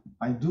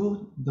I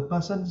do, the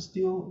person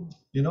still,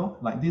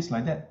 like this,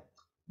 like that.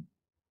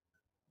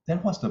 Then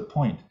what's the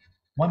point?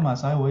 Why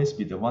must I always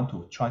be the one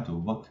to try to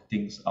work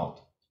things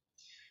out?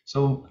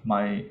 So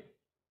my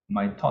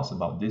thoughts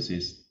about this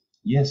is,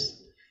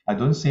 yes, I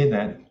don't say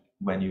that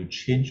when you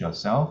change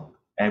yourself,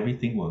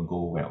 everything will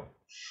go well.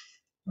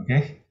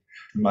 Okay?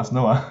 You must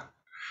know,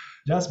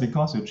 just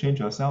because you change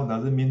yourself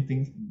doesn't mean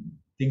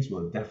things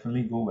will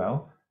definitely go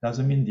well.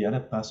 Doesn't mean the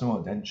other person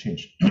will then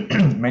change.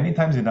 Many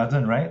times it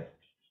doesn't, right?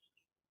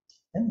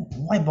 Then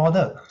why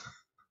bother?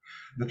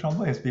 The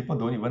trouble is people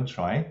don't even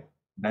try.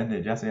 Then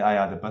they just say,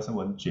 the person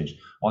won't change.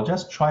 Or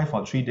just try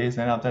for 3 days,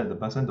 then after that the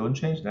person don't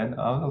change, then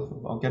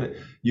I'll get it.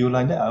 You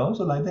like that, I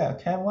also like that.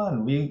 Can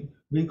one. We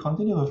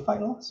continue to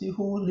fight, see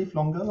who live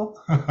longer.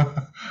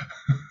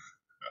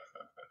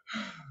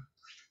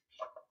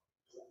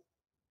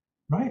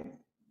 Right?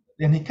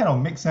 And it kind of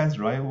makes sense,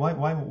 right?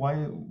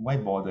 Why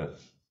bother?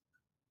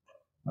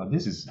 Now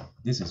this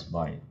is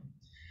why.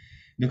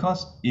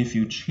 Because if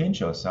you change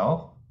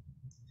yourself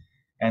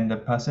and the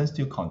person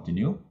still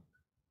continue,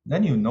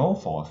 then you know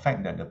for a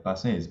fact that the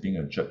person is being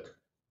a jerk.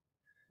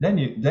 Then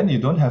you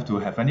don't have to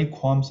have any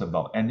qualms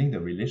about ending the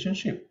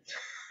relationship.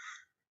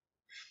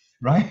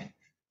 Right?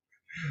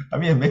 I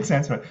mean, it makes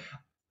sense, right?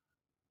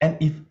 And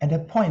if at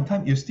that point in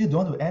time you still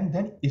don't want to end,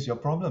 then it's your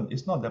problem.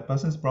 It's not that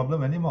person's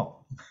problem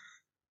anymore,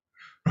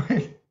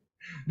 right?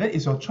 That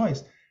is your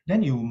choice.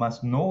 Then you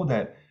must know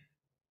that,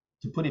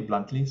 to put it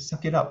bluntly,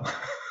 suck it up,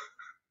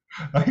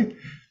 right?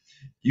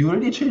 You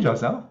already changed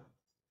yourself,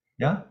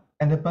 yeah,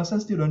 and the person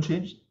still don't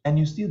change, and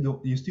you still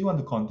want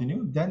to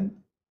continue.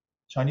 Then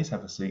Chinese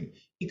have a saying,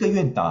 一个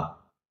愿打，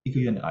一个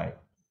愿挨.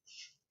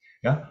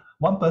 Yeah,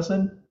 one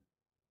person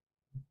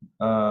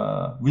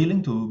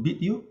willing to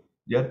beat you,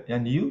 yeah,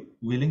 and you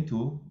willing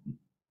to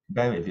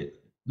bear with it.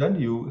 Then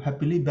you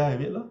happily bear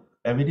with it.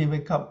 Every day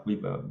wake up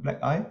with a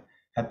black eye,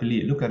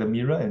 happily look at the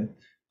mirror and,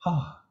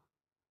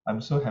 I'm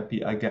so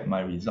happy I get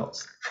my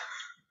results.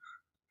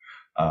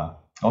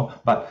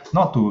 But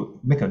not to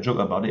make a joke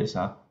about it,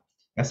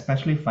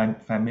 especially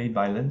family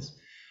violence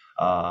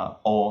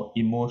or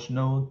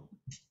emotional,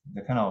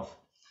 the kind of,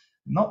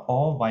 not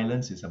all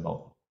violence is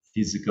about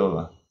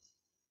physical.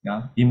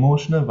 Yeah,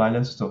 emotional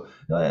violence. So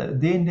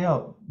day in day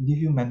out give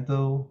you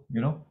mental,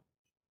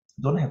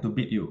 don't have to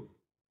beat you.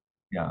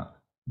 Yeah,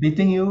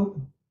 beating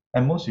you,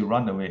 at most you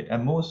run away.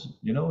 At most,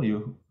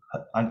 you.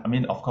 I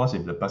mean, of course,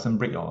 if the person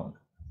break your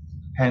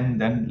hand,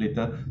 then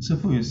later,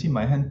 Sifu, you see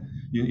my hand.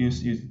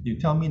 You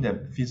tell me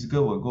that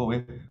physical will go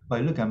away, but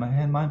you look at my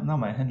hand. Now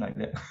my hand like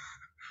that.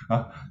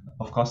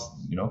 Of course,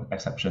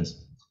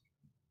 exceptions.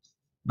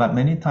 But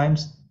many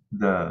times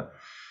the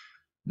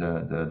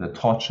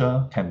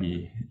torture can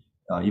be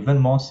even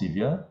more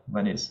severe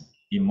when it's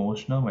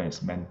emotional, when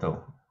it's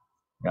mental.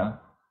 Yeah,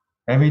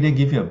 every day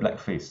give you a black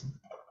face.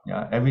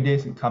 Yeah, every day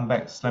you come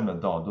back, slam the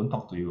door, don't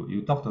talk to you.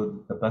 You talk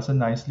to the person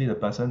nicely, the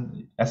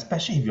person,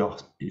 especially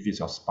if it's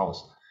your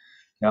spouse,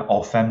 yeah,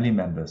 or family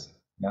members,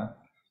 yeah,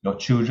 your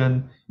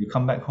children. You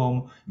come back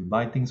home, you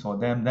buy things for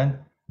them,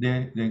 then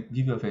they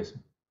give you a face.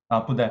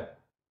 Put there.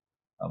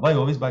 Why you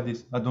always buy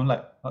this? I don't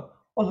like.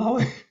 Oh,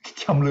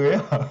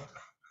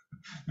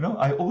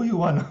 I owe you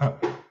one.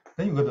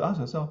 Then you got to ask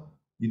yourself,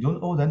 you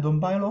don't owe, then don't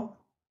buy, lor.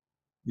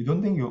 You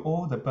don't think you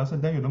owe the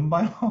person, then you don't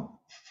buy, lor.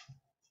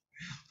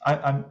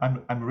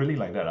 I'm really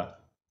like that.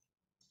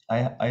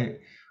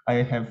 I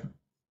have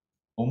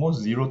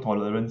almost zero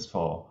tolerance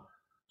for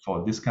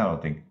this kind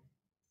of thing.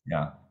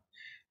 Yeah,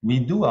 we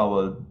do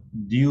our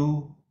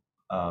due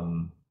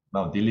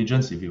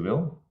diligence, if you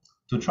will,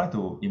 to try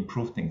to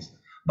improve things.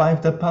 But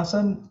if the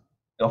person,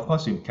 of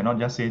course, you cannot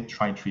just say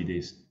try 3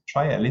 days.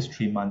 Try at least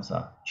 3 months,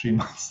 3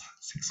 months,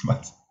 6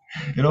 months,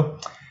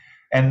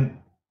 and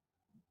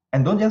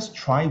don't just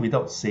try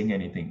without saying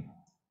anything.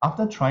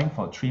 After trying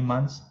for 3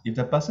 months, if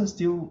the person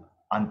still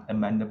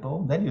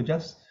unamendable, then you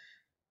just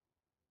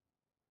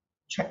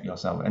check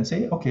yourself and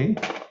say, okay,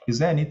 is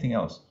there anything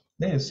else?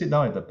 Then you sit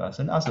down with the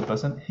person, ask the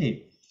person,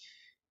 hey,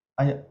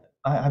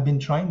 I've been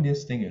trying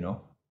this thing,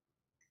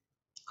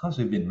 because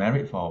we've been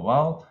married for a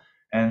while,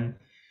 and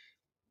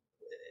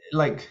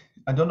like,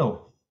 I don't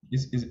know,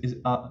 is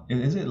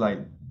it like,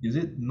 is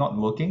it not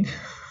working?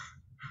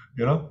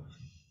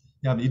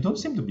 Yeah, you don't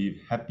seem to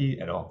be happy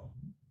at all.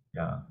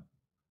 Yeah,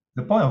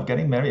 the point of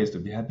getting married is to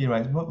be happy,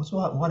 right? So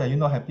what are you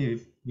not happy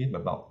with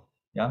about?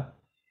 Yeah,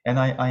 and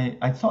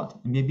I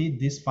thought maybe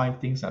these 5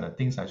 things are the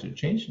things I should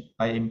change.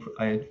 I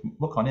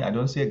work on it. I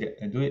don't say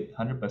I do it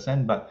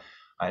 100%, but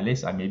at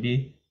least I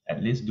maybe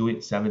at least do it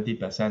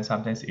 70%,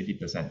 sometimes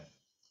 80%.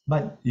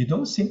 But you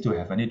don't seem to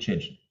have any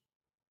change.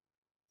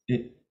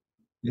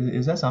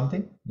 Is that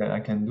something that I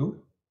can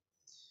do?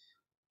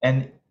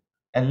 And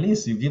at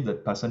least you give the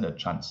person a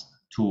chance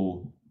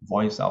to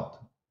voice out.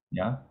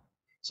 Yeah.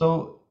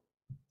 So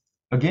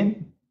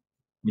again,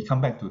 we come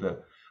back to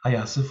the,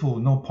 !aiya! 师傅,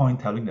 no point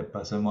telling the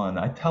person one.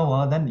 I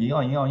tell then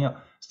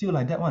still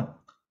like that one.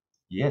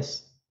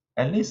 Yes.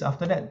 At least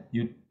after that,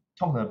 you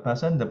talk to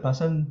the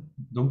person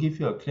don't give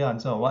you a clear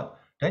answer or what.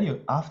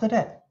 Then after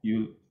that,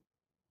 you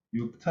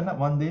turn up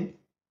one day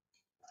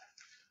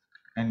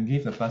and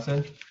give the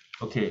person,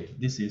 okay,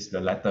 this is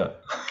the letter.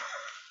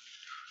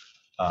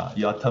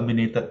 You are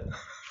terminated.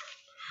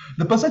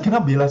 The person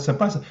cannot be like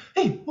surprised.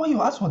 Hey, why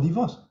you ask for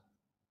divorce?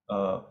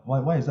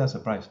 Why is that a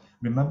surprise?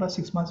 Remember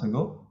 6 months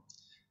ago,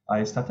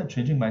 I started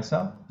changing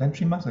myself. Then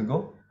 3 months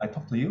ago, I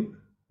talked to you.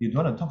 You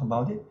don't want to talk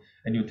about it,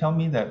 and you tell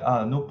me that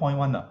no point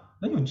one.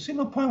 Then you say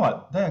no point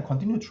what? Then I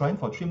continue trying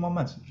for 3 more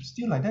months.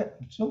 Still like that.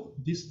 So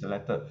this is the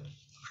letter.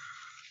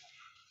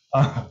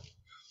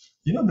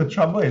 The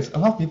trouble is a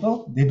lot of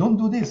people, they don't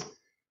do this.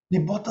 They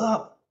bottle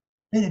up.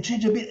 Then they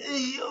change a bit.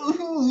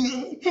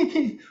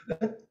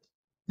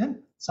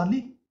 Then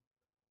suddenly,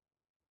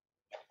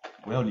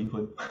 我要离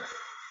婚.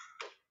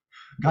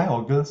 Guy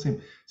or girl, same.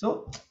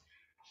 So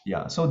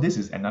yeah, so this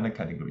is another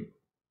category.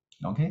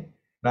 Okay,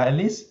 but at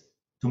least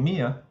to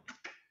me,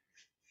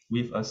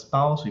 with a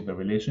spouse, with a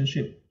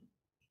relationship,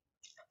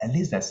 at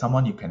least there's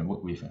someone you can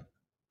work with.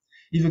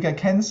 If you get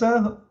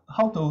cancer,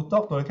 how to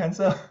talk to a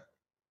cancer?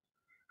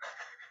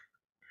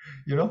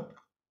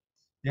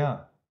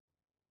 Yeah.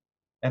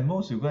 At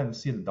most, you go and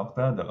see the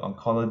doctor, the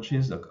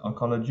oncologist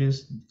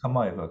come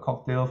out with a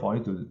cocktail for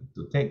you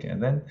to take,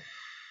 and then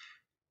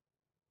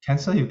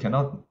cancer, you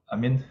cannot, I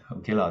mean,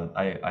 okay lah,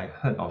 I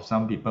heard of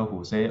some people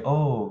who say,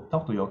 oh,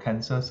 talk to your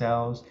cancer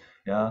cells,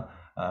 yeah,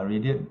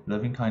 radiate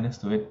loving kindness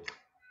to it.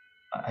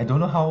 I don't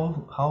know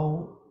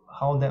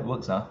how that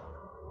works,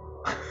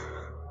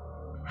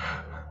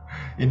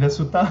 in the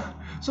sutta.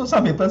 So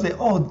some people say,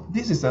 oh,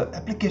 this is an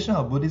application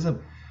of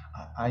Buddhism.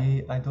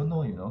 I don't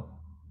know, you know.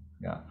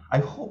 Yeah, I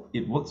hope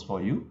it works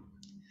for you,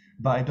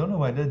 but I don't know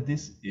whether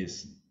this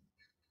is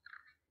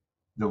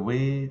the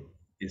way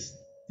is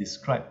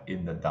described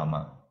in the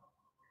Dharma.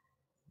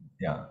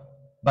 Yeah,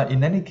 but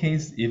in any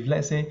case, if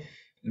let's say,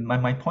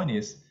 my point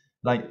is,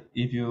 like,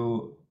 if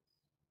you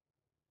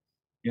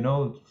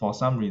know, for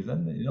some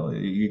reason, you know,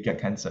 you get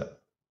cancer,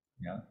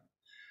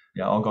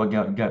 yeah, or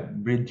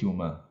get brain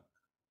tumor,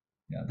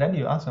 yeah, then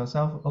you ask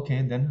yourself,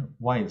 okay, then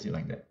why is it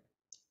like that?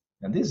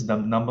 And this is the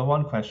number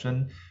one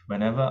question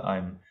whenever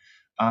I'm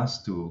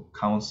asked to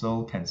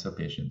counsel cancer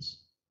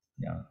patients.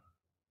 Yeah,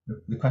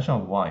 the question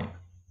of why.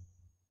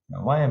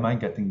 Why am I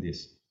getting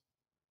this?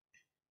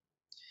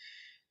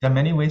 There are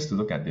many ways to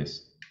look at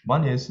this.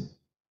 One is,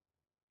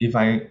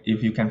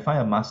 if you can find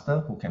a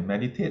master who can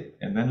meditate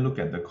and then look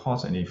at the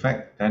cause and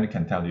effect, then it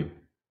can tell you.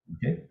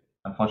 Okay.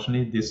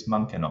 Unfortunately, this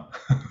monk cannot.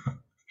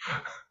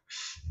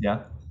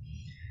 Yeah.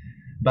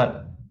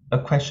 But a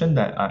question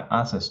that I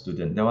asked a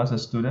student, there was a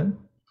student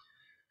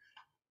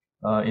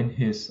in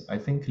his, I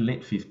think,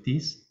 late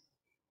 50s.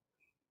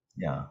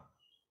 Yeah.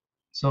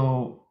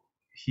 So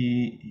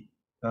he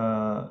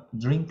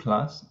during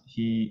class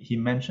he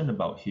mentioned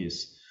about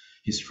his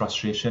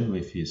frustration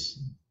with his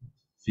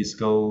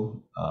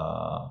physical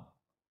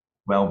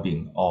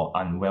well-being or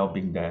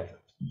unwell-being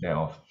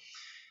thereof.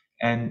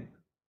 And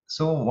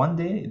so one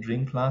day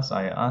during class,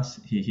 I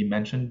asked, he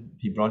mentioned,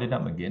 he brought it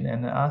up again,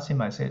 and I asked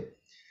him, I said,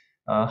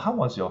 how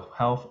was your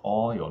health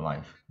all your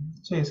life?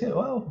 So he said,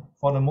 well,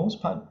 for the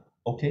most part,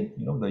 okay,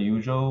 you know, the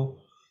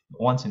usual,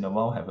 once in a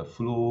while have a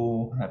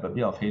flu, have a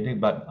bit of headache,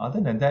 but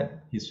other than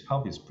that, his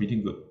health is pretty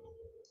good.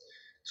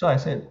 So I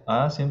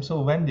asked him,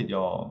 so when did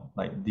your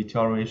like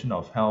deterioration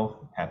of health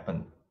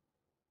happen?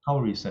 How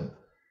recent?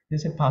 He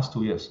said, past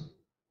 2 years.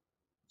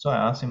 So I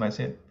asked him, I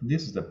said,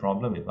 this is the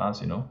problem with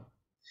us, you know.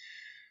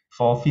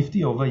 For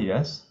 50 over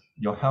years,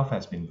 your health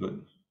has been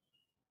good.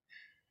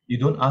 You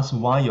don't ask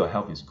why your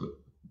health is good.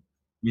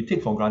 We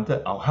take for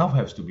granted our health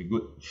has to be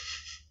good,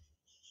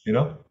 you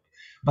know.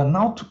 But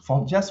now,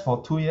 for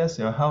 2 years,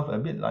 your health a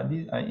bit like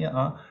this,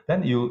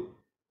 then you,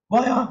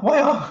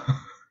 why?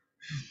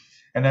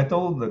 And I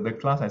told the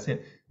class, I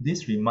said,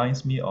 this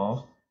reminds me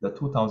of the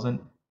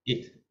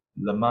 2008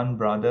 Lehman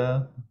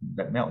Brothers,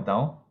 that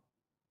meltdown.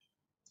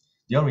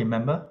 Do you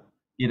remember?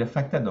 It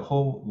affected the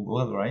whole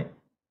world, right?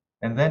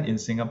 And then in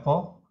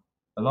Singapore,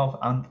 a lot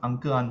of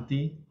uncle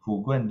auntie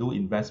who go and do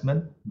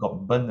investment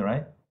got burned,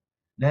 right?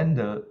 Then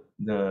the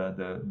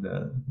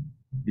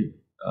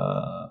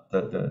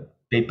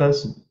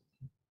papers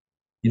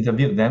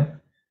interviewed them,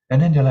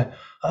 and then they're like,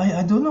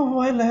 I don't know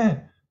why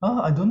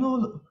I don't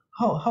know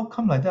how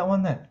come like that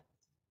one.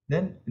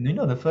 Then you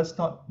know the first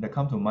thought that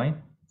come to mind.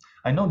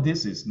 I know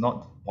this is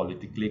not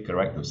politically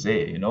correct to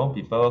say, you know,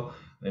 people,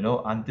 you know,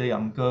 auntie,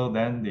 uncle,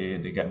 then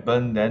they get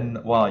burned,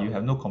 then wow, you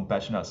have no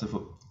compassion,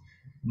 Sifu.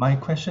 My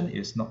question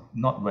is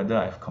not whether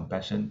I have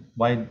compassion,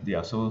 why they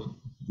are so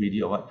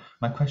greedy or what.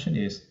 My question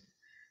is,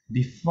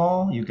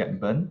 before you get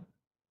burned,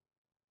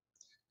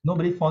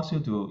 nobody forced you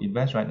to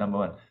invest, right? Number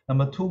one.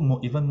 Number two,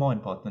 even more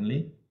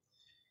importantly,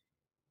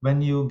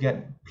 when you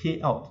get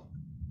paid out,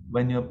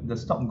 when the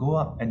stock go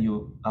up and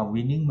you are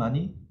winning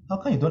money, how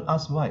come you don't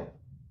ask why?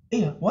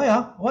 Hey, why?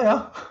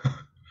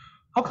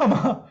 How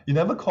come you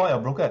never call your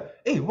broker?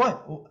 Hey, why?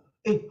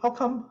 Hey, how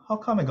come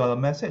I got a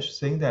message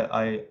saying that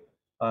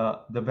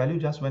the value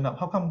just went up?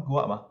 How come go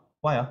up?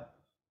 Why?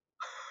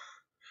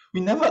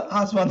 We never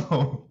ask one.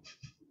 No.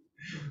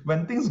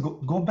 When things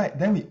go back,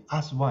 then we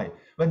ask why.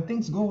 When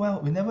things go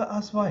well, we never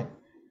ask why.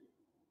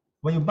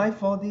 When you buy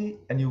 4D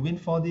and you win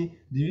 4D,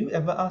 do you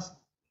ever ask,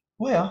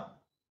 why?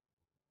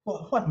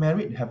 What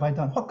merit have I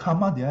done? What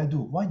karma did I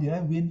do? Why did I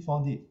win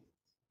 4D?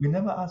 We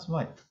never ask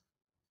why.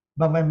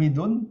 But when we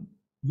don't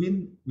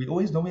win, we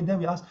always don't win, then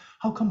we ask,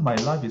 how come my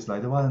life is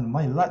like the one?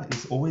 My life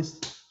is always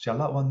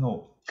jialat one,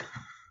 no.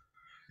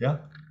 Yeah.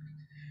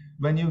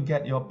 When you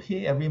get your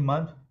pay every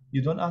month,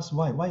 you don't ask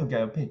why. Why you get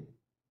your pay?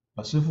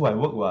 But Sifu, I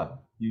work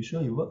what? You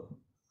sure you work?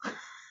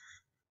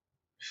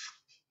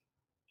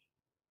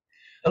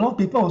 A lot of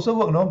people also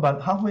work, no,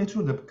 but halfway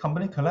through the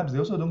company collapse, they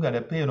also don't get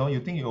their pay, you know. You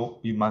think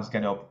you must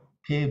get your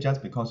pay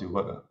just because you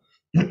work.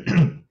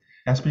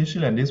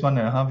 Especially in this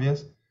 1.5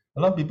 years,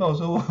 a lot of people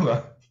also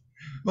work.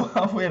 Go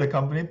halfway the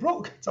company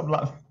broke.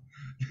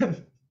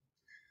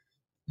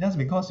 Just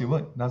because you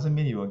work doesn't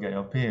mean you will get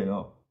your pay, you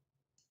know.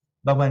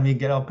 But when we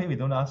get our pay, we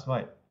don't ask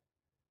why.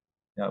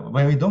 Yeah,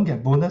 when we don't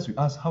get bonus, we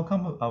ask, how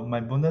come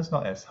my bonus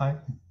not as high?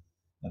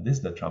 And this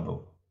is the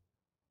trouble.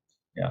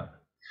 Yeah.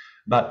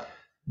 But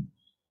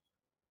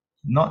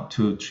not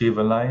to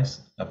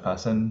trivialize a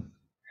person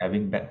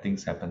having bad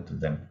things happen to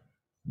them.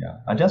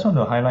 Yeah. I just want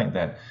to highlight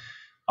that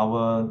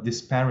our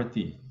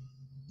disparity,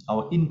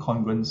 our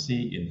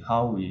incongruency in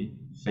how we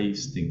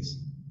face things.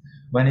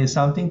 When it's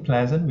something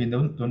pleasant, we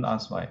don't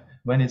ask why.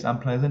 When it's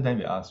unpleasant, then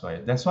we ask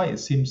why. That's why it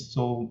seems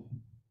so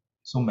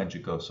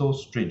magical, so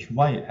strange,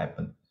 why it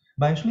happened.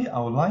 But actually,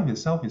 our life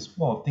itself is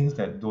full of things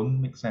that don't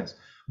make sense.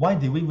 Why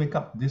did we wake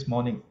up this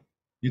morning?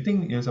 You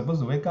think you're supposed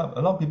to wake up? A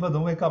lot of people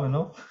don't wake up, you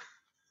know.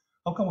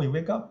 How come we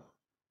wake up?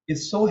 It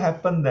so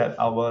happened that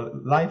our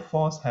life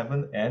force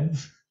haven't ended.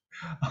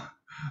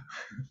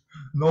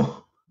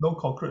 No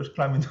cockroach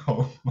climbed into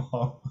our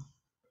mouth.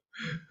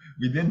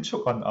 We didn't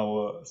choke on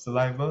our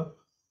saliva.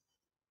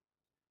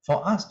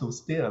 For us to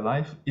stay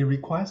alive, it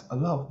requires a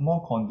lot of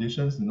more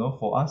conditions, you know,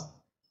 for us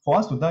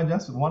to die,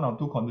 just one or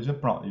two conditions,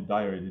 you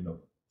die already, you know.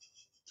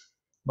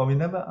 But we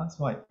never ask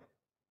why.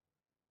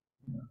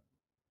 Yeah.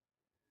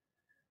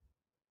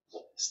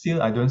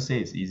 Still, I don't say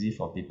it's easy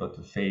for people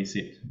to face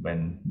it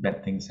when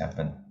bad things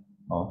happen.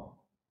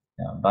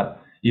 Yeah.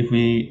 But if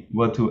we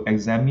were to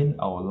examine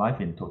our life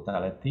in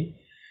totality,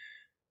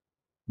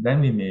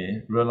 then we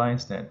may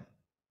realize that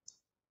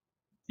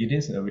it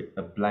is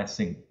a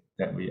blessing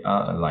that we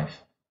are alive.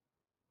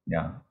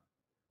 Yeah.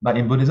 But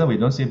in Buddhism, we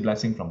don't say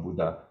blessing from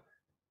Buddha.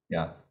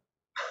 Yeah.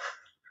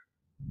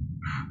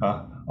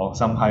 Or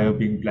some higher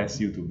being bless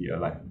you to be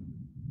alive.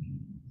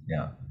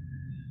 Yeah.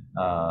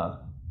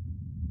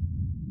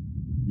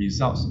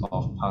 Results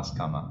of past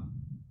karma.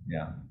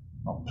 Yeah.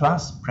 Or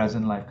plus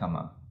present life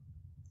karma.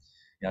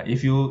 Yeah.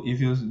 If you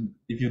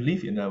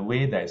live in a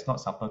way that is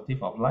not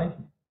supportive of life,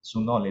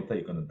 sooner or later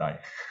you're going to die.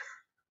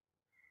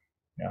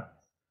 Yeah.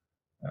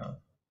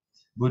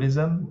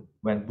 Buddhism,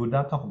 when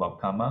Buddha talk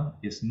about karma,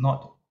 is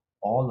not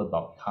all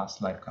about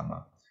past life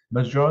karma.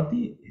 The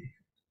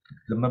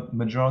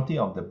majority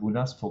of the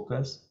Buddha's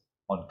focus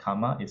on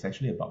karma is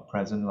actually about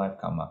present life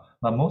karma.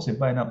 But most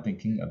people end up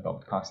thinking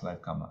about past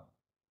life karma.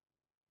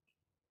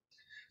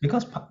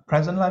 Because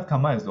present life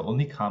karma is the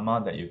only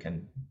karma that you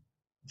can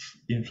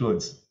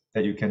influence,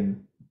 that you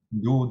can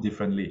do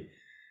differently.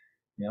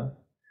 Yeah.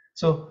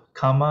 So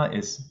karma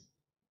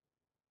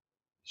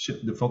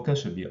the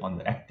focus should be on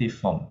the active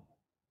form.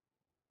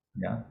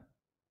 Yeah.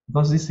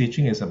 Because this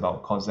teaching is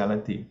about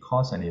causality,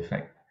 cause and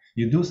effect.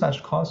 You do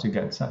such cause, you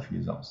get such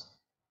results.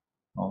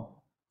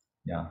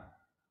 Yeah.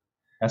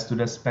 As to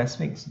the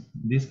specifics,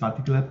 this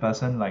particular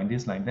person like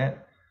this, like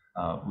that,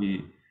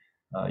 we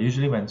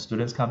usually when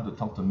students come to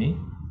talk to me,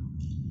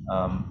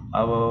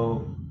 I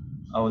will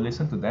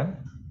listen to them,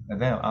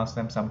 and then I'll ask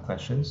them some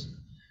questions,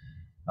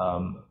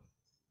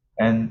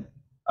 and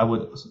I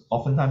would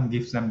oftentimes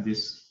give them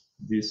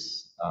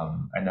this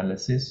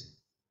analysis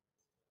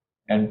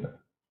and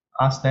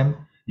ask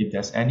them if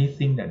there's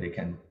anything that they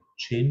can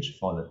change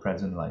for the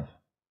present life.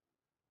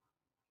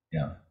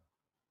 Yeah.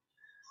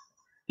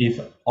 If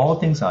all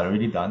things are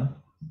already done,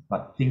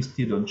 but things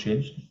still don't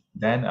change,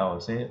 then I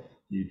will say,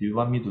 do you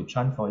want me to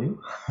chant for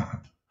you?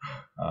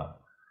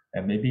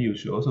 And maybe you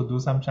should also do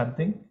some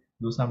chanting,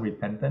 do some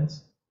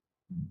repentance.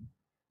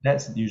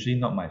 That's usually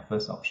not my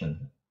first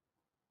option,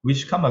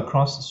 which come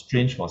across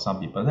strange for some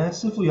people.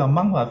 Sifu, you're a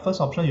monk,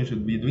 first option you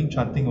should be doing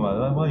chanting.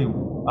 Why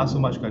you ask so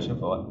much question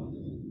for what?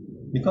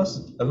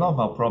 Because a lot of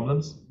our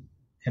problems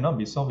cannot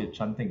be solved with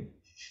chanting.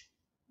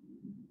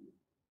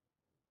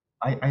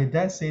 I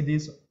dare say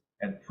this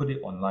and put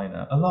it online.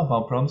 A lot of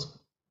our problems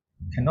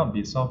cannot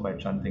be solved by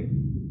chanting.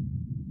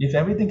 If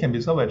everything can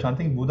be solved by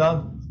chanting,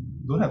 Buddha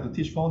don't have to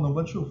teach Four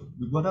Noble Truths.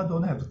 Buddha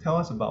don't have to tell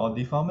us about our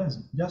defilements.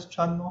 Just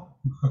chant more.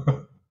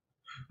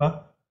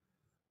 Huh?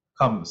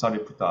 Come,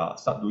 Sariputta,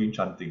 start doing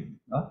chanting.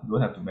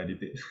 Don't have to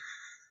meditate.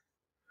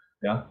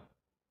 Yeah.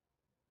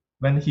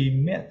 When he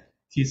met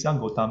Tisa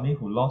Gotami,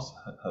 who lost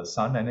her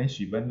son, and then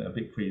she went a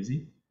bit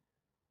crazy,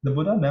 the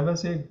Buddha never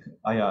said,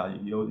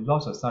 you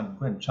lost a son,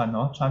 go and chant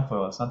for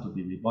your son to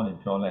be reborn in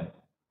Pure Land.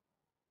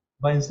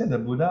 But instead, the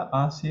Buddha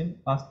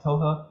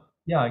told her,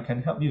 yeah, I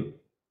can help you.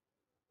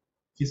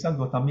 Tisa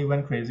Gotami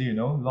went crazy,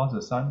 lost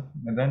the son,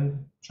 and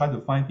then tried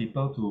to find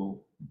people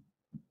to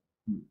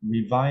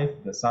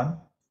revive the son,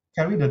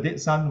 carry the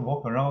dead son,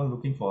 walk around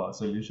looking for a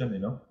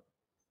solution,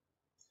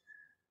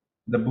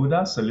 The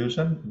Buddha's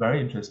solution,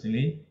 very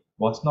interestingly,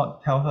 was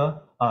not tell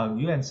her,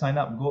 you and sign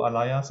up, go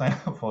Alaya, sign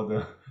up for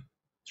the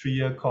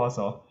 3-year course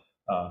or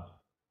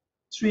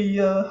 3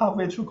 year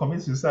halfway through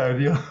commit suicide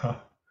already.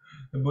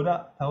 The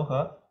Buddha tell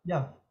her,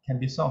 yeah, can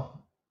be solved.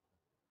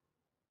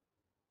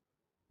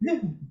 Yeah,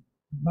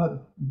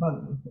 but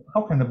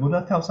how can the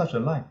Buddha tell such a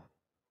lie?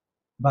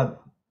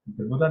 But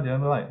the Buddha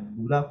didn't lie.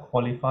 Buddha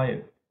qualified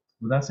it.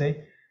 Buddha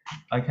say,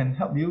 I can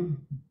help you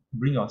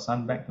bring your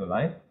son back to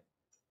life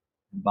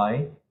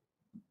by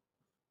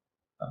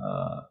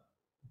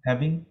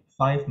having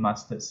 5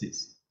 mustard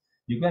seeds.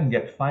 You can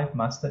get 5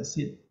 mustard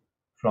seeds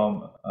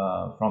from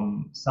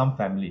some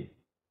family.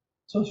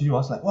 So she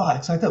was like, wow,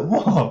 excited.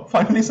 Wow,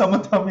 finally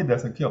someone tell me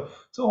there's a cure.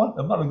 So what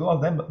about to go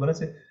on then? But I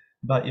said,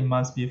 but it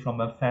must be from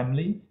a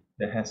family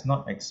that has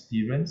not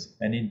experienced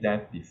any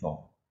death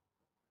before.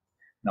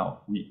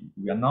 Now, we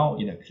are now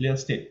in a clear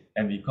state.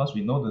 And because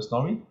we know the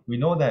story, we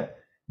know that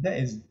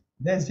there's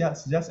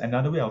just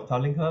another way of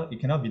telling her it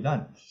cannot be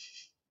done.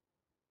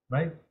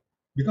 Right?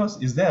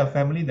 Because is there a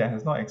family that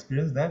has not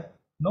experienced death?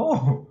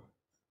 No.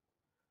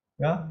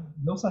 Yeah,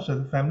 no such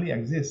a family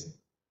exists.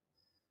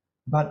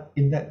 But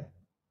in that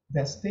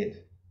state,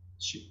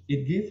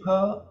 it gave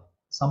her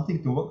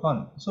something to work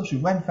on. So she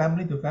went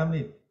family to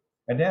family.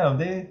 At the end of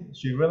the day,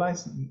 she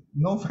realized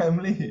no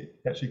family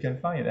that she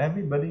can find.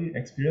 Everybody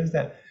experienced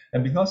that.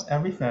 And because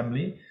every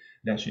family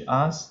that she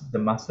asked the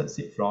mustard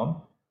seed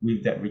from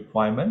with that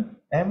requirement,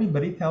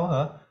 everybody tell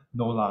her,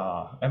 no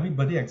lah,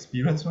 everybody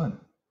experienced one.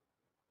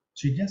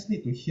 She just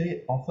need to hear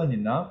it often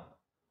enough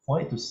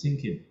for it to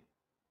sink in.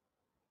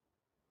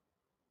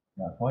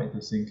 Yeah, for it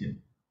to sink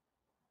in.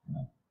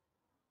 Yeah.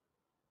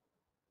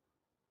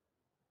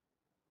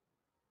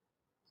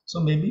 So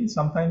maybe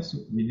sometimes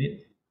we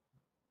need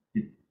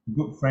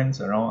good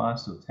friends around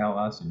us to tell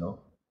us,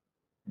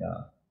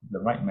 yeah, the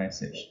right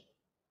message.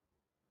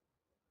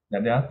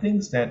 That there are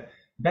things that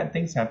bad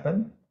things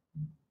happen.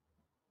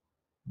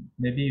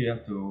 Maybe you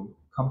have to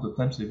come to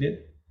terms with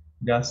it.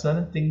 There are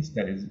certain things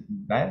that is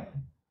bad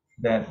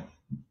that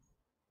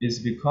is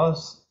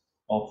because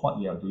of what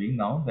we are doing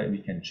now that we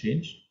can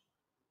change.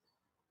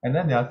 And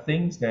then there are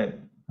things that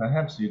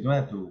perhaps you don't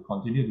have to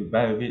continue to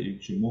bear with it,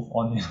 you should move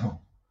on,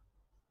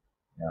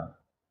 Yeah.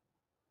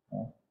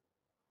 Yeah.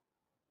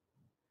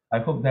 I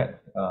hope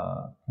that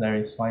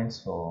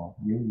clarifies for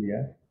you,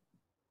 Leah.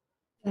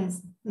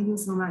 Yes, thank you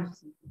so much.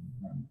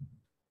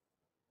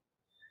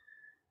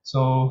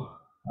 So,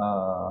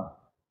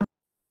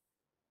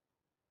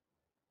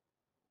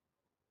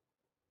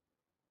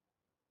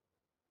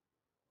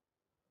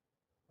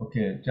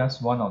 okay,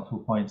 just one or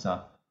 2 points.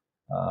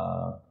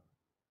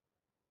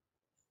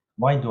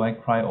 Why do I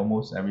cry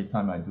almost every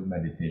time I do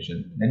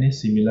meditation? Any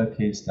similar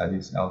case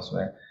studies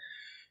elsewhere?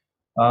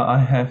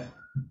 I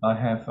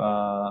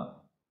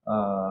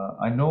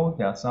know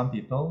there are some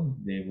people,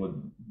 they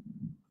would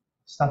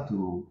start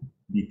to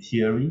be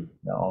teary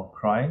or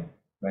cry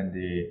when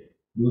they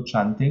do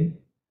chanting,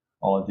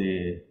 or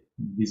they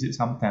visit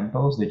some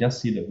temples, they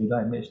just see the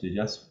Buddha image, they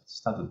just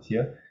start to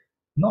tear,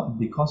 not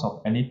because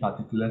of any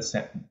particular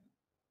set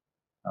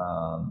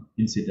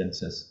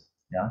incidences,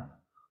 yeah,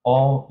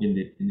 or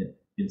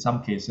in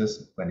some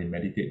cases when they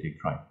meditate they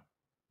cry,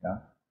 yeah.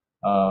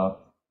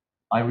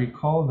 I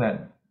recall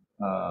that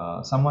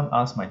someone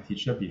asked my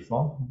teacher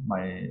before,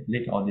 my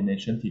late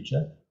ordination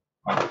teacher,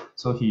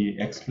 so he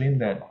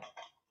explained that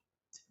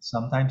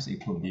sometimes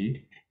it could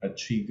be a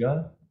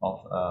trigger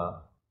of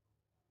a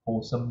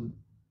wholesome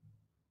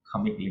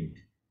karmic link,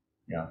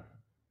 yeah.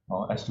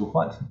 As to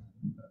what,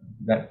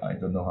 that I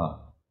don't know.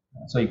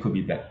 So it could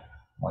be that,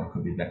 or it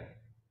could be that,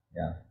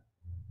 yeah.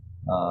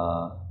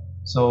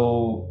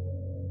 So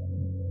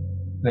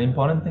the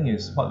important thing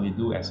is what we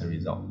do as a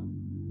result.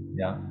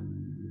 Yeah.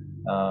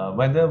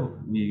 Whether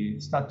we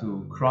start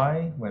to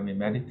cry when we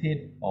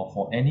meditate or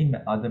for any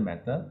other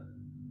matter,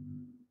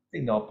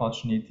 take the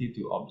opportunity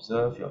to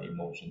observe your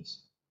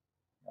emotions.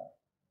 Yeah.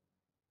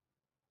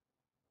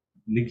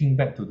 Linking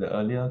back to the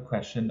earlier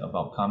question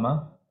about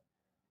karma,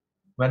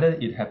 whether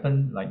it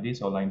happened like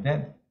this or like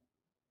that,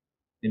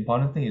 the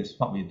important thing is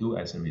what we do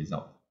as a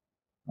result.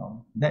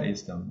 That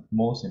is the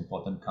most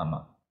important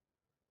karma.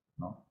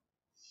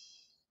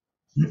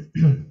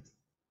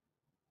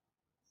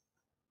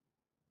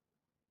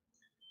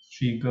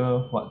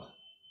 Trigger what?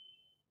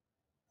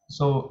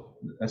 So,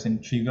 as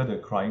in trigger the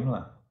crying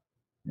lah.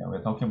 Yeah,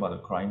 we're talking about the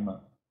crying lah.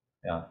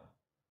 Yeah,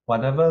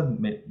 whatever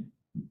may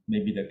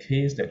be the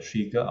case that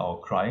trigger our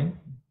crying.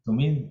 To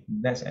me,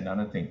 that's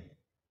another thing.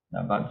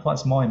 But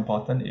what's more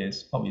important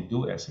is what we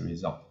do as a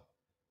result.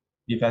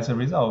 If as a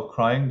result of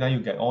crying, then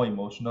you get all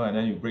emotional and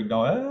then you break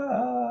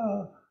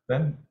down,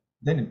 then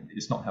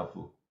it's not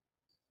helpful.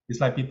 It's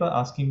like people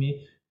asking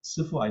me,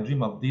 Sifu, I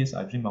dream of this,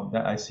 I dream of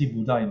that. I see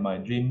Buddha in my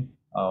dream.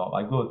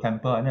 I go to a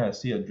temple and then I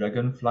see a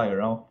dragon fly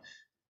around.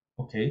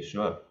 Okay,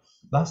 sure.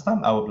 Last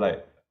time I was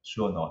like,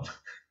 sure not.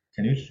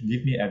 Can you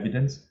give me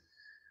evidence?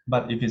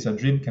 But if it's a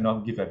dream,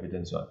 cannot give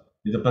evidence. Right?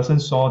 If the person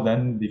saw,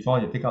 then before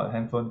you take out a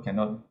handphone,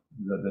 cannot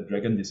the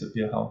dragon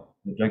disappear? How?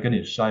 The dragon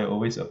is shy,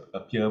 always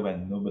appear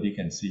when nobody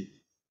can see.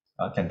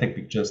 Can take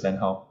pictures, then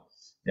how?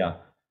 Yeah.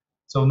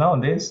 So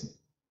nowadays,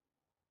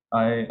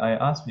 I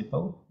ask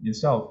people,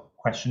 instead of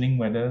questioning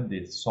whether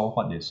they saw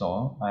what they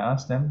saw, I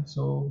ask them,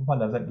 so what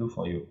does that do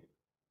for you?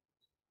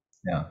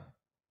 Yeah.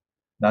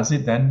 Does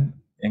it then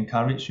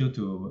encourage you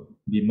to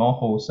be more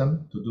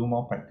wholesome, to do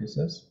more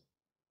practices?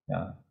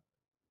 Yeah.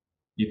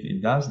 If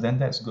it does, then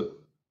that's good.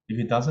 If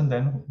it doesn't,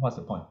 then what's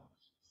the point?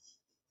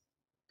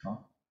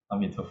 阿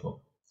弥陀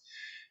佛，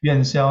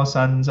愿消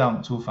三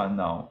障除烦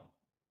恼，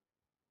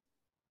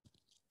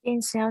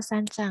愿消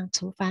三障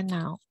除烦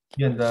恼，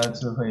愿得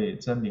智慧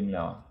真明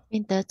了，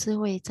愿得智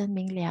慧真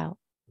明了，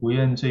不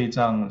愿罪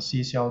障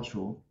悉消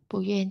除，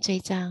不愿罪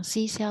障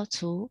悉消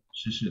除，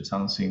世世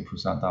常行菩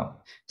萨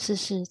道。世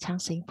世常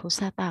行菩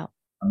萨道。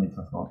阿弥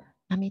陀佛。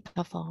阿弥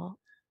陀佛。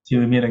Till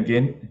we meet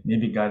again, may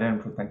be guided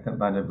and protected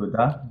by the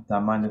Buddha,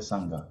 Dhamma and the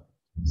Sangha.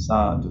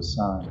 Sadhu,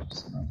 sadhu,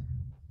 sadhu.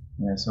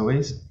 And as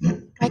always,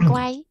 乖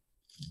乖。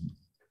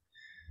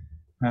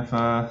have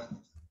a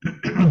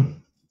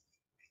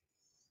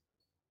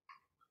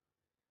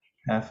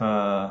have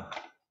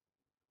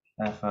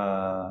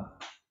a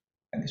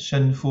and a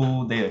顺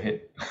服 day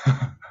ahead.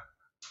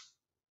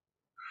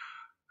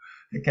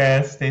 Take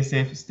care, stay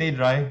safe, stay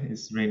dry.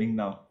 It's raining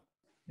now.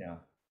 Yeah.